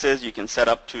devices you can set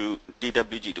up to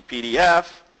DWG to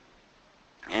PDF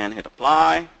and hit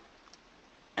apply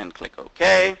and click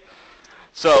OK.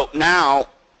 So now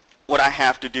what I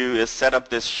have to do is set up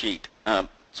this sheet.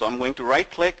 So I'm going to right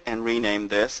click and rename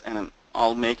this, and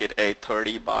I'll make it a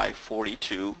 30 by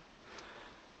 42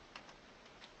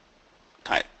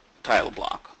 title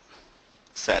block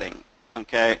setting.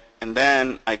 Okay, and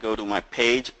then I go to my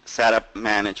page setup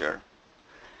manager.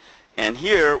 And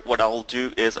here what I'll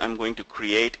do is I'm going to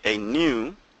create a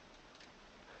new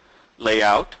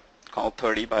layout called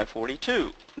 30 by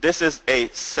 42. This is a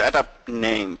setup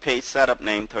name, page setup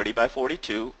name 30 by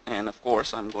 42, and of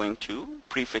course I'm going to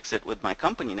prefix it with my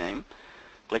company name.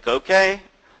 Click OK.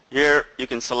 Here you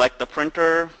can select the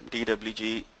printer,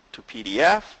 DWG to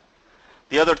PDF.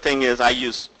 The other thing is I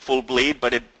use full bleed,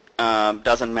 but it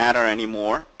doesn't matter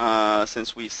anymore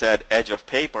since we said edge of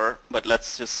paper, but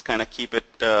let's just kind of keep it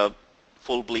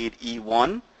full bleed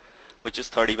E1, which is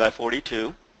 30 by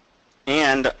 42.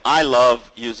 And I love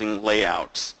using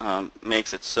layouts.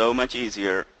 Makes it so much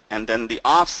easier. And then the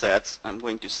offsets, I'm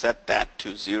going to set that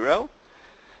to 0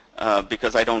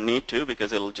 because I don't need to,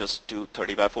 because it'll just do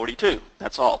 30 by 42.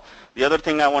 That's all. The other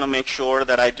thing I want to make sure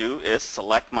that I do is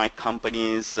select my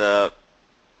company's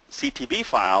CTB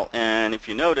file, and if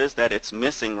you notice that it's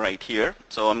missing right here,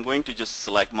 so I'm going to just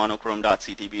select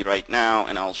monochrome.ctb right now,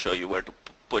 and I'll show you where to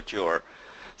put your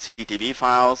CTB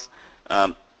files,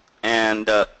 and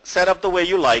set up the way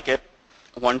you like it,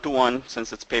 one-to-one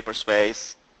since it's paper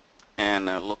space, and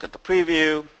look at the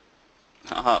preview,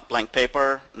 blank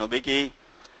paper, no biggie,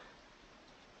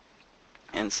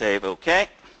 and save OK.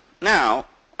 Now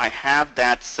I have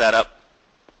that setup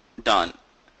done.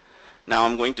 Now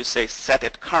I'm going to say set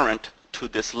it current to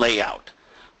this layout.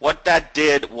 What that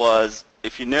did was,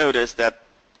 if you notice that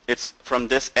it's from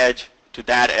this edge to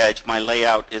that edge, my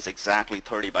layout is exactly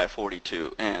 30 by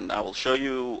 42, and I will show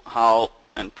you how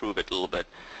and prove it a little bit.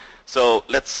 So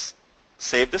let's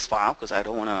save this file because I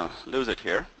don't want to lose it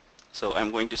here. So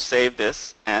I'm going to save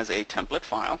this as a template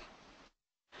file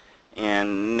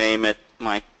and name it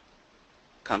my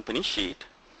company sheet.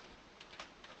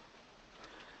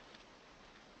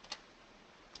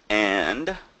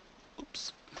 And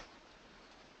oops.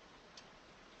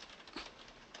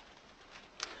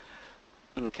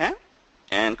 Okay,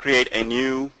 and create a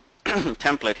new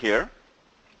template here.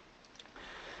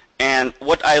 And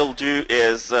what I'll do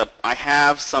is I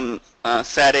have some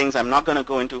settings. I'm not going to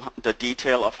go into the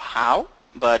detail of how,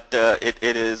 but it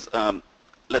is,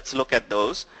 let's look at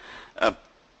those.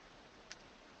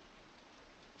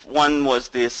 One was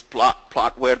this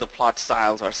plot where the plot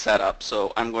styles are set up.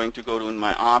 So I'm going to go to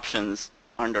my options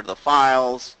under the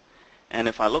files. And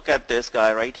if I look at this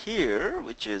guy right here,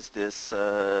 which is this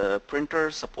printer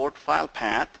support file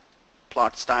path,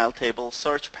 plot style table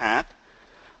search path,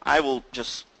 I will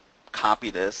just copy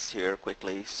this here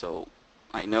quickly so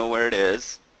I know where it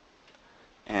is.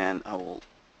 And I will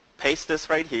paste this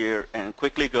right here and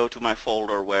quickly go to my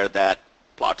folder where that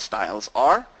plot styles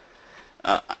are.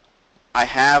 I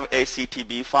have a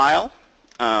CTB file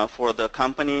for the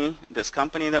company, this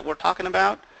company that we're talking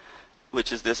about,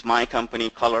 which is this My Company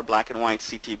Color Black and White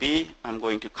CTB. I'm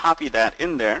going to copy that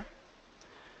in there.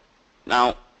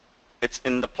 Now, it's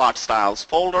in the Plot Styles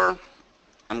folder.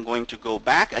 I'm going to go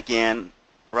back again,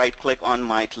 right-click on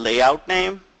my layout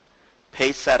name,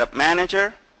 Paste Setup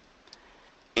Manager,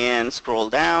 and scroll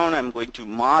down. I'm going to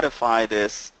modify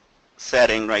this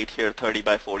setting right here, 30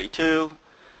 by 42.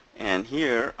 And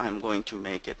here, I'm going to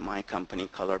make it My Company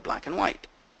Color Black and White.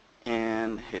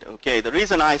 And hit OK. The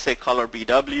reason I say color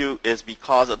BW is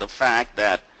because of the fact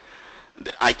that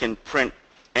I can print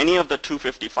any of the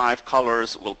 255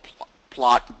 colors will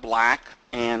plot black,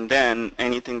 and then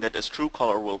anything that is true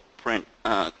color will print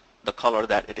the color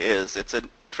that it is. It's a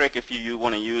trick if you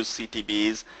want to use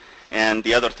CTBs. And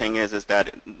the other thing is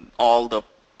that all the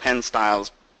pen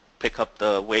styles pick up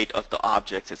the weight of the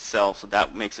objects itself, so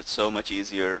that makes it so much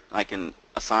easier. I can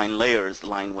assign layers,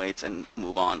 line weights, and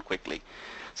move on quickly.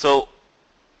 So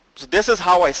this is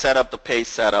how I set up the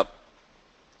paste setup.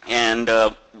 And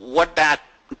what that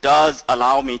does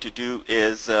allow me to do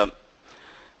is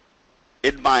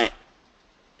in my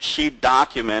sheet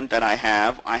document that I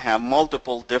have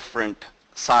multiple different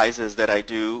sizes that I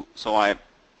do. So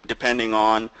depending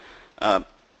on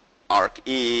Arc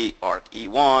E, Arc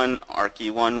E1, Arc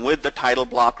E1 with the title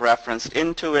block referenced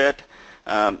into it.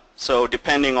 So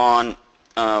depending on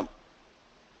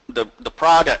the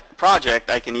project,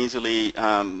 I can easily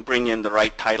bring in the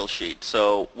right title sheet.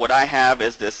 So what I have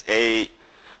is this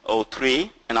A03,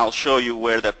 and I'll show you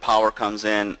where that power comes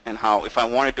in and how, if I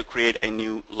wanted to create a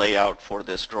new layout for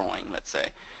this drawing, let's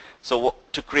say. So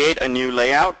to create a new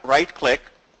layout, right-click.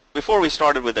 Before we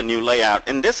started with a new layout,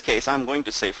 in this case, I'm going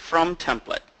to say From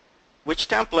Template. Which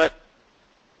template?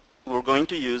 We're going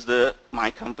to use the My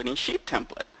Company Sheet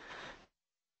template.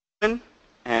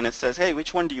 And it says, hey,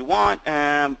 which one do you want?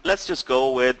 Let's just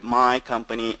go with My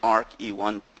Company Arc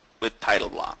E1 with title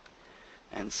block.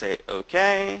 And say,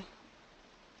 OK.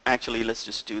 Actually, let's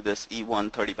just do this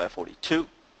E1 30 by 42.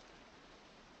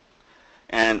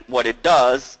 And what it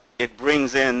does, it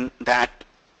brings in that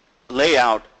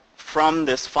layout from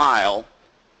this file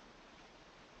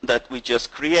that we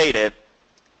just created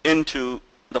into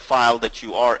the file that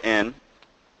you are in.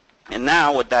 And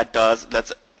now what that does,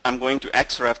 I'm going to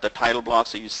XREF the title block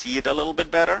so you see it a little bit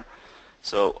better.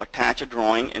 So attach a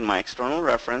drawing in my external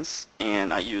reference,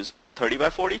 and I use 30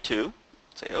 by 42.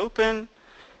 Say open,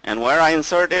 and where I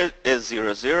insert it is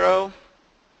 0, 0,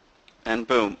 and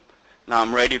boom. Now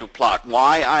I'm ready to plot.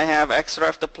 Why I have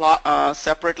XREF the plot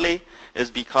separately is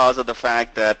because of the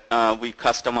fact that we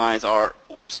customize our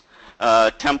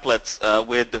templates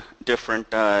with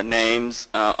different names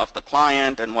of the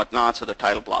client and whatnot, so the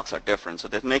title blocks are different. So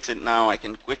that makes it now I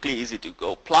can quickly, easy to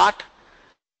go plot.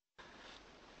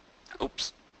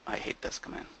 Oops, I hate this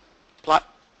command. Plot.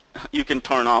 You can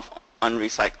turn off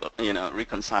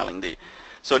reconciling the.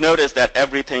 So notice that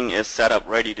everything is set up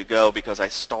ready to go because I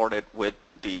started with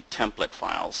the template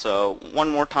file. So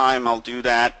one more time I'll do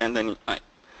that, and then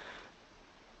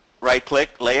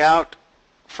right-click, Layout,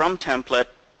 from Template,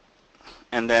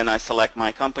 and then I select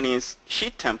my company's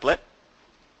sheet template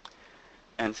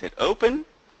and hit Open.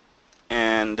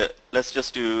 And let's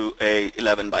just do a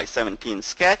 11 by 17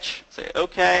 sketch. Say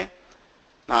OK.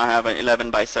 Now I have an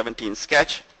 11 by 17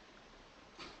 sketch.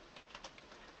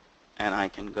 And I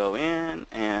can go in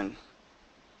and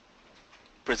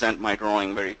present my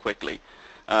drawing very quickly.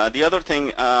 The other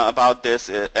thing about this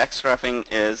XREFing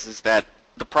is that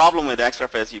the problem with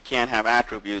XREF is you can't have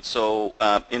attributes. So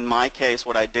in my case,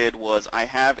 what I did was I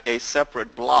have a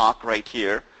separate block right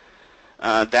here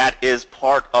that is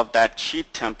part of that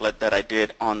sheet template that I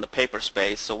did on the paper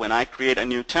space. So when I create a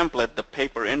new template, the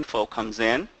paper info comes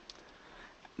in,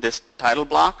 this title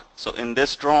block. So in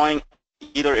this drawing,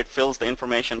 either it fills the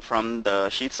information from the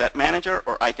sheet set manager,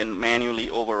 or I can manually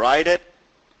override it.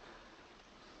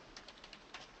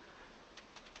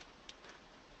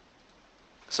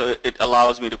 So it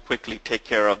allows me to quickly take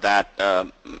care of that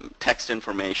text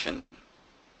information.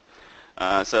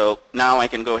 So now I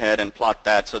can go ahead and plot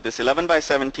that. So this 11 by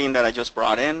 17 that I just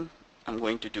brought in, I'm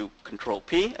going to do Control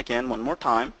P again one more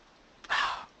time.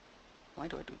 Why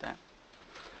do I do that?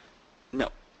 No.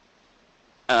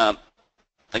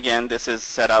 Again, this is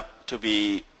set up to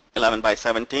be 11 by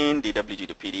 17, DWG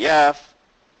to PDF,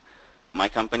 my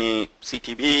company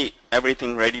CTB,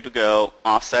 everything ready to go.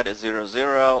 Offset is 0,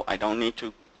 0. I don't need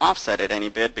to offset it any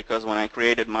bit because when I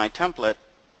created my template,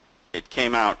 it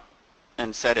came out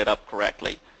and set it up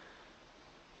correctly.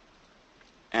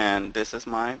 And this is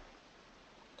my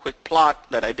quick plot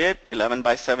that I did, 11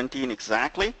 by 17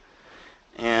 exactly.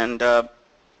 And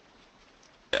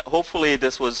hopefully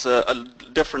this was a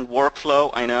different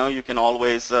workflow. I know you can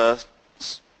always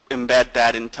embed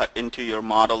that into your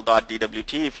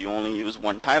model.dwt if you only use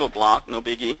one title block, no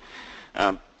biggie.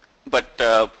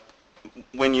 But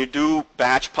when you do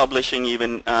batch publishing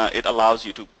even, it allows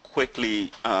you to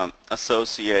quickly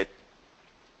associate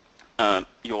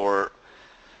your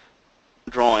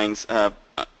drawings,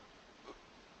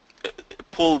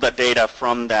 pull the data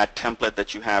from that template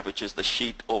that you have, which is the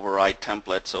sheet override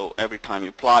template. So every time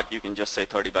you plot, you can just say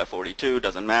 30 by 42,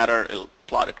 doesn't matter, it'll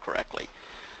plot it correctly.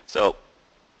 So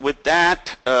with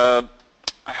that, I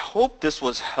hope this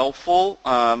was helpful.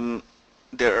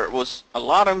 There was a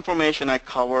lot of information I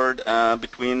covered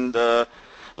between the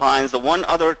lines. The one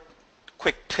other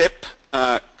quick tip,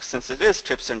 since it is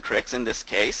tips and tricks in this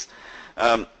case,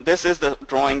 this is the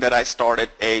drawing that I started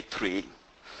A3.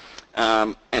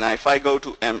 And if I go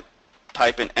to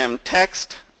type in M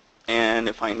text, and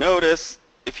if you notice,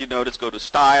 go to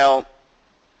style,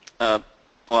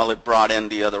 well, it brought in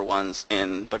the other ones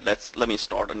in, but let me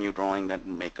start a new drawing that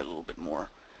will make a little bit more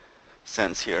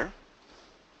sense here.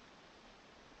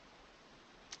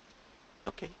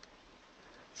 Okay,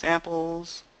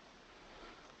 samples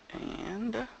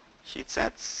and sheet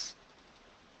sets.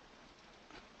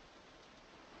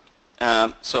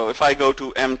 So if I go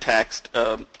to M text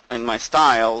in my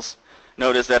styles,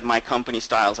 notice that my company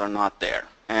styles are not there.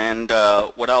 And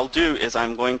what I'll do is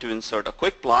I'm going to insert a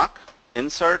quick block,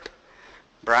 insert,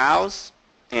 browse,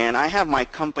 and I have my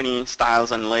company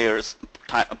styles and layers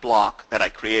block that I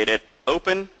created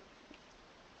open,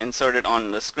 insert it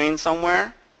on the screen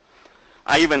somewhere.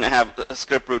 I even have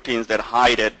script routines that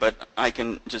hide it, but I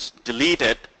can just delete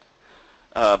it.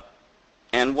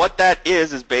 And what that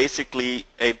is basically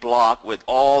a block with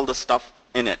all the stuff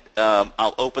in it.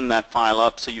 I'll open that file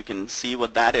up so you can see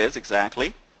what that is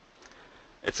exactly.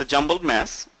 It's a jumbled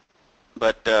mess,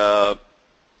 but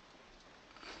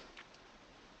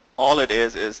all it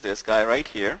is this guy right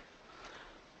here.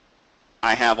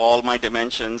 I have all my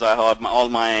dimensions, I have all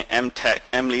my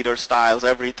M-leader styles,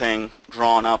 everything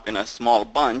drawn up in a small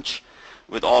bunch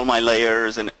with all my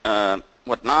layers and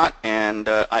whatnot, and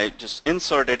I just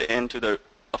inserted it into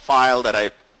a file that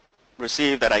I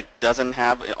received that doesn't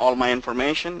have all my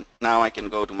information. Now I can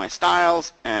go to my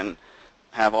styles and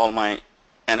have all my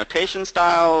annotation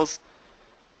styles,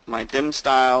 my dim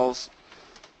styles,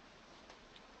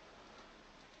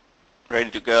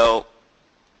 ready to go.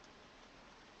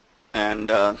 And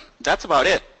that's about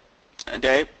it.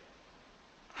 Dave?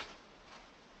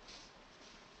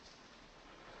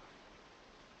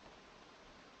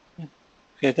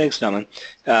 Okay, thanks, Naman.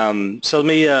 So let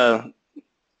me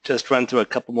just run through a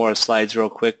couple more slides real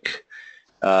quick,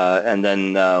 and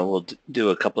then we'll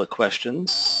do a couple of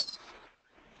questions.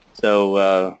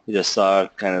 So we just saw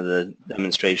kind of the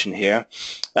demonstration here.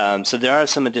 So there are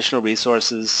some additional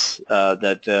resources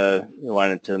that we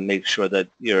wanted to make sure that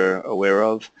you're aware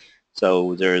of.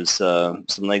 So there's some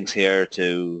links here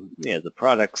to the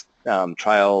products,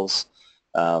 trials,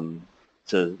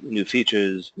 to new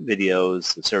features,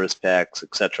 videos, the service packs,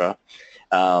 etc.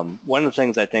 One of the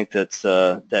things I think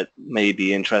that may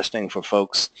be interesting for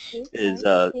folks is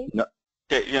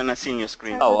You're not seeing your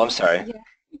screen. Oh, I'm sorry. Yeah.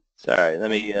 Sorry. Let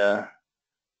me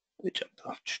jump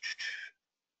off.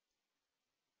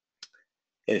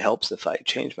 It helps if I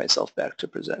change myself back to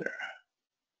presenter.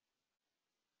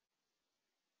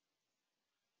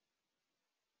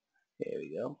 There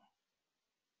we go.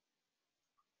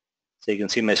 So you can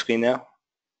see my screen now?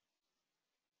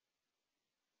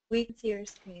 We can see your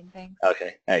screen, thanks.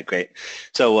 Okay, all right, great.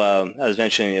 So I was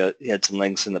mentioning you had some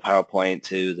links in the PowerPoint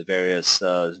to the various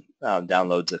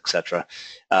downloads, etc.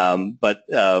 But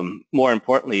more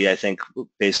importantly, I think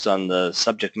based on the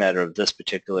subject matter of this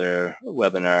particular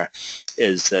webinar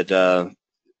is that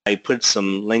I put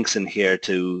some links in here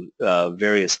to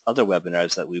various other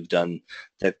webinars that we've done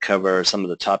that cover some of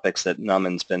the topics that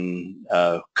Naman's been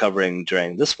covering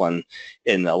during this one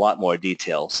in a lot more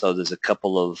detail. So there's a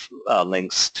couple of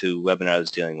links to webinars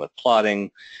dealing with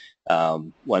plotting,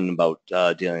 one about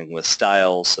dealing with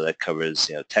styles, so that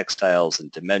covers textiles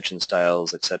and dimension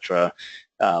styles, etc.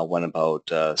 One about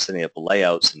setting up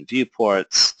layouts and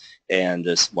viewports, and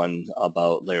this one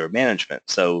about layer management.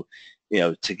 So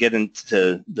to get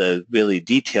into the really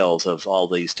details of all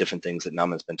these different things that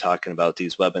Naman's been talking about,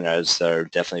 these webinars are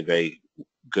definitely very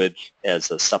good as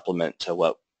a supplement to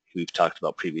what we've talked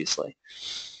about previously.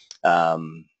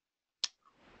 And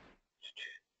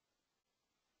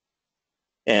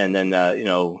then,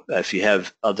 if you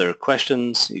have other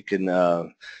questions, you can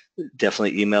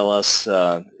definitely email us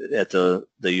at the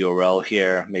URL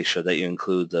here. Make sure that you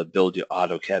include the Build Your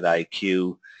AutoCAD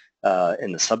IQ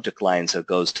in the subject line, so it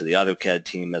goes to the AutoCAD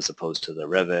team as opposed to the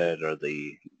Revit or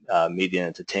the media and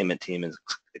entertainment team,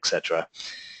 etc.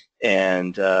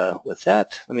 And with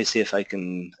that, let me see if I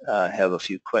can have a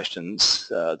few questions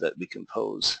that we can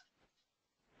pose.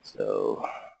 So,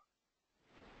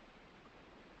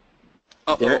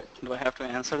 do I have to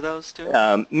answer those too?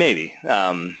 Maybe.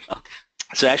 Okay.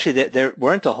 So actually, there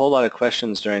weren't a whole lot of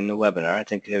questions during the webinar. I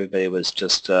think everybody was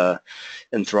just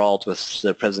enthralled with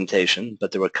the presentation,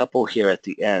 but there were a couple here at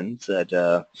the end that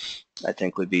I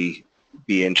think would be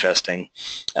interesting.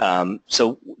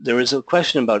 So there was a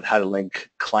question about how to link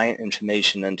client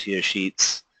information into your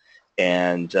sheets,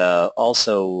 and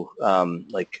also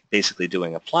like basically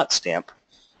doing a plot stamp.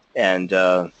 And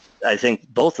I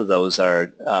think both of those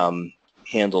are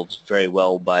handled very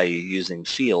well by using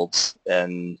fields.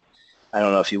 And I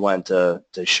don't know if you want to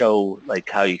show like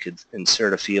how you could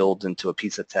insert a field into a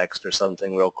piece of text or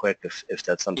something real quick, if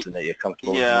that's something that you're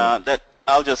comfortable with. Yeah,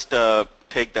 I'll just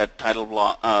take that title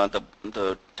block,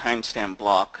 the timestamp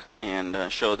block, and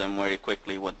show them very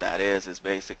quickly what that is. Is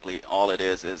basically all it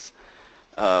is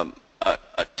a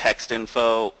text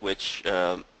info, which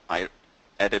I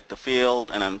edit the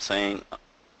field, and I'm saying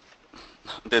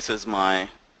this is my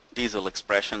diesel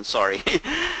expression. Sorry,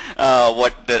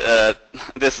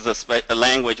 this is a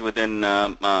language within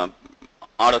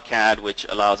AutoCAD which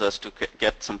allows us to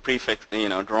get some prefix,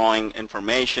 drawing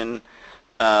information,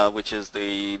 which is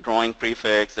the drawing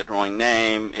prefix, the drawing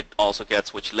name. It also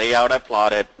gets which layout I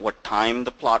plotted, what time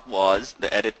the plot was,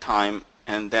 the edit time,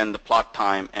 and then the plot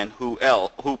time, and who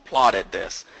plotted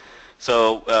this.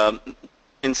 So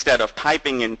instead of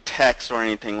typing in text or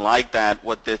anything like that,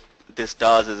 what this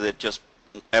does is it just,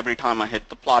 every time I hit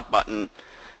the plot button,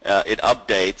 it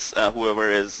updates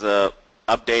whoever is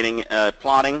updating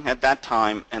plotting at that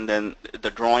time, and then the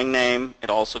drawing name. It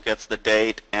also gets the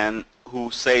date and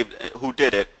who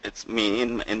did it. It's me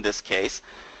in this case.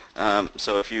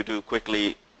 So if you do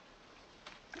quickly,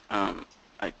 let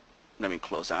me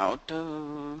close out.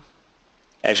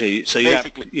 Actually, so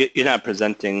you're not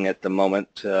presenting at the moment.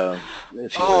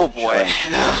 If you oh boy,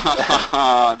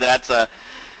 that's a.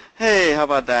 Hey, how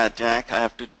about that, Jack? I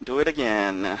have to do it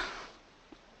again.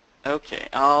 Okay,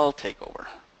 I'll take over.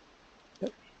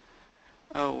 Yep.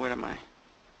 Oh, where am I?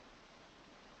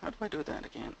 How do I do that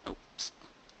again? Oops.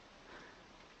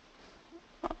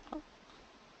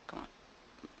 Come on.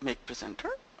 Make presenter.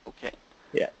 Okay.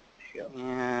 Yeah, there you go.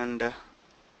 And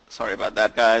sorry about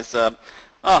that, guys.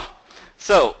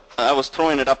 So I was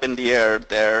throwing it up in the air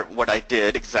there, what I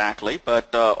did exactly,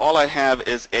 but all I have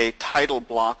is a title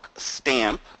block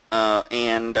stamp.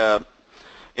 And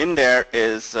in there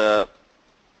is a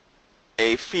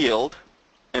field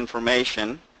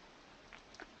information.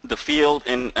 The field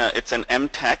it's an M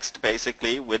text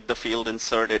basically with the field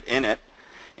inserted in it.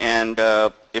 And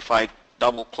if I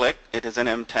double click, it is an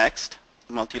M text,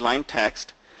 multi-line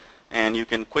text, and you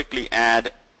can quickly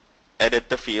edit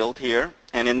the field here.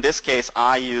 And in this case,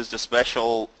 I used a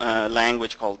special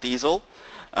language called Diesel.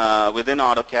 within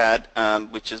AutoCAD,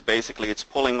 which is basically it's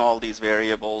pulling all these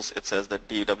variables. It says the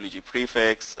DWG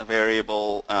prefix, a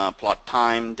variable, plot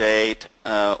time, date,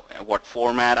 what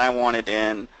format I want it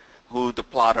in, who the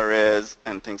plotter is,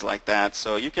 and things like that.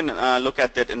 So you can look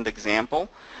at that in the example.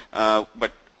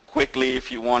 But quickly,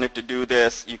 if you wanted to do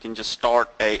this, you can just start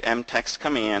a mtext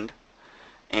command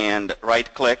and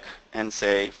right-click and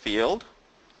say field,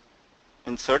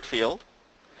 insert field.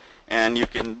 And you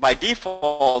can, by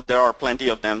default, there are plenty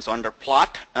of them. So under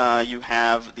plot, you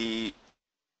have the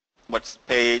what's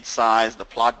page size, the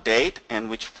plot date, and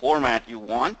which format you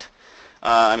want.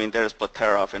 I mean, there's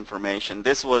plethora of information.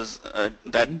 This was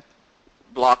that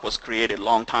block was created a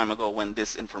long time ago when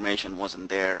this information wasn't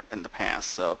there in the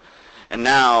past. So, and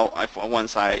now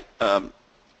once I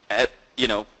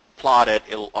plot it,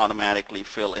 it'll automatically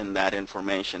fill in that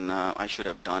information. I should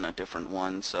have done a different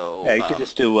one. So yeah, you could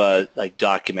just do like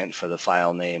document for the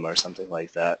file name or something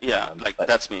like that. Yeah,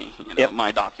 that's me. Yep.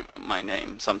 My document, my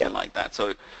name, something like that.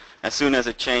 So as soon as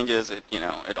it changes, it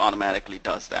it automatically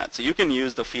does that. So you can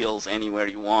use the fields anywhere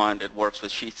you want. It works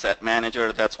with Sheet Set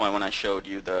Manager. That's why when I showed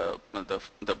you the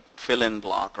fill-in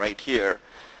block right here,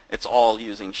 it's all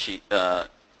using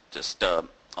just a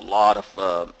lot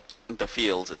of the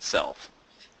fields itself.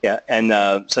 Yeah, and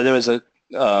so there was I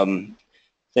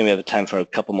think we have time for a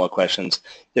couple more questions.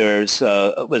 Was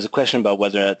a question about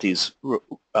whether or not these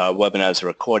webinars are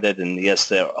recorded, and yes,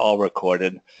 they're all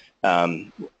recorded.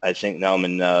 I think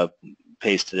Nauman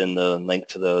pasted in the link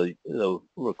to the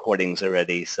recordings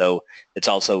already, so it's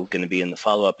also going to be in the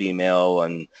follow-up email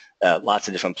and lots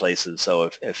of different places. So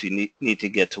if you need to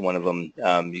get to one of them,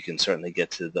 you can certainly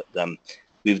get to them.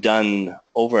 We've done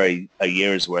over a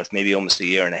year's worth, maybe almost a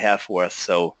year and a half worth,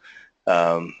 so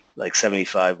like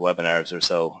 75 webinars or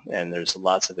so, and there's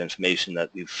lots of information that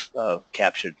we've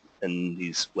captured in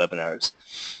these webinars.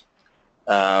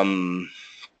 So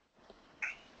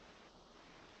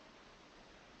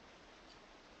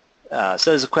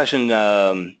there's a question,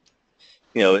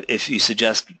 if you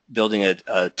suggest building a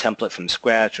template from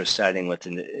scratch or starting with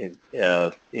an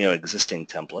existing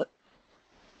template.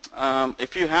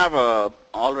 If you have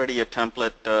already a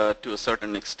template to a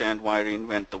certain extent, why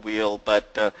reinvent the wheel?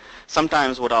 But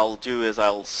sometimes what I'll do is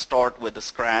I'll start with the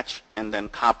scratch and then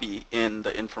copy in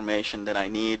the information that I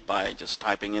need by just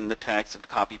typing in the text and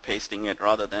copy pasting it,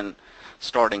 rather than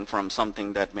starting from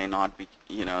something that may not be,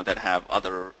 that have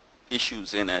other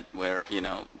issues in it, where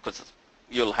because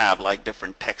you'll have like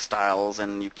different text styles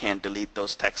and you can't delete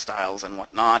those text styles and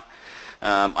whatnot.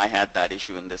 I had that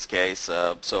issue in this case,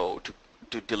 so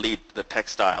to delete the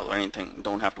text style or anything,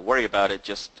 don't have to worry about it.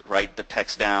 Just write the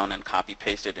text down and copy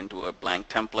paste it into a blank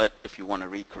template if you want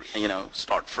to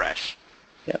start fresh.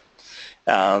 Yep.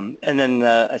 And then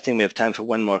I think we have time for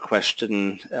one more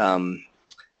question,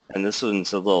 and this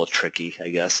one's a little tricky, I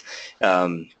guess.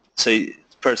 So the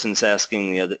person's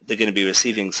asking, they're going to be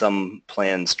receiving some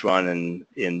plans drawn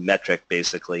in metric,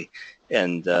 basically,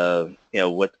 and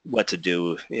what to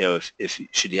do, if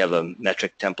should you have a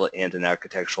metric template and an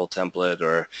architectural template,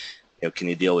 or can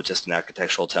you deal with just an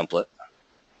architectural template?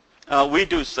 We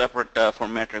do separate for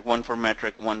metric, one for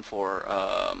metric, one for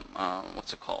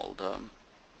what's it called,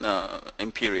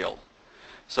 imperial.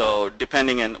 So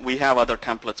depending, and we have other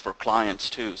templates for clients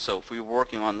too. So if we're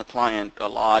working on the client a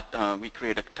lot, we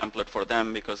create a template for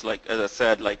them, because, like as I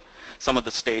said, like some of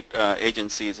the state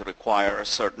agencies require a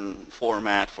certain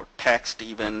format for text,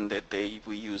 even that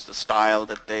we use the style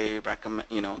that they recommend,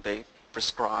 they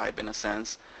prescribe in a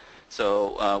sense.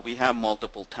 So we have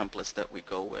multiple templates that we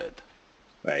go with.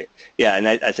 Right. Yeah, and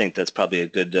I think that's probably a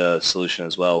good solution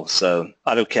as well. So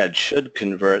AutoCAD should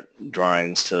convert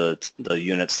drawings to the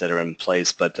units that are in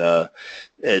place, but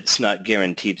it's not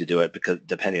guaranteed to do it, because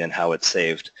depending on how it's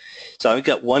saved. So I've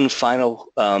got one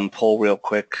final poll real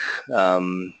quick,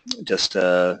 just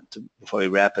before we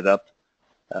wrap it up.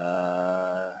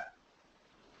 So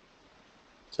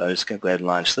I'm just going to go ahead and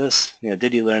launch this.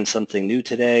 Did you learn something new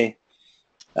today?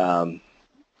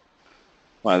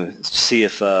 Want to see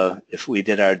if we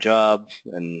did our job,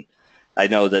 and I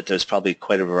know that there's probably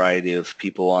quite a variety of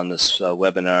people on this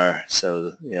webinar,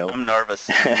 so I'm nervous.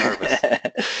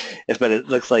 But it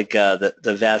looks like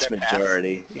the vast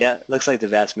majority, it looks like the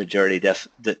vast majority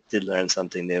did learn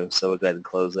something new. So we'll go ahead and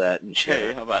close that and share.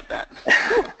 Okay, how about that?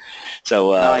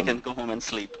 So now I can go home and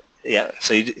sleep. Yeah,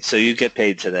 so you get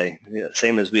paid today,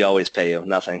 same as we always pay you,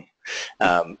 nothing.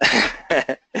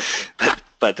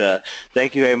 But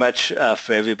thank you very much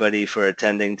for everybody for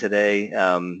attending today.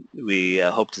 We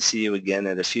hope to see you again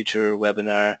at a future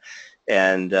webinar.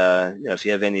 And if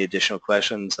you have any additional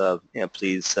questions,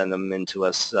 please send them in to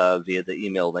us via the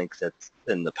email link that's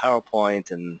in the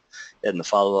PowerPoint and in the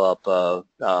follow-up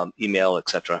email,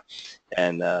 etc.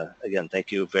 And again,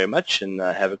 thank you very much, and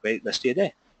have a great rest of your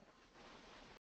day.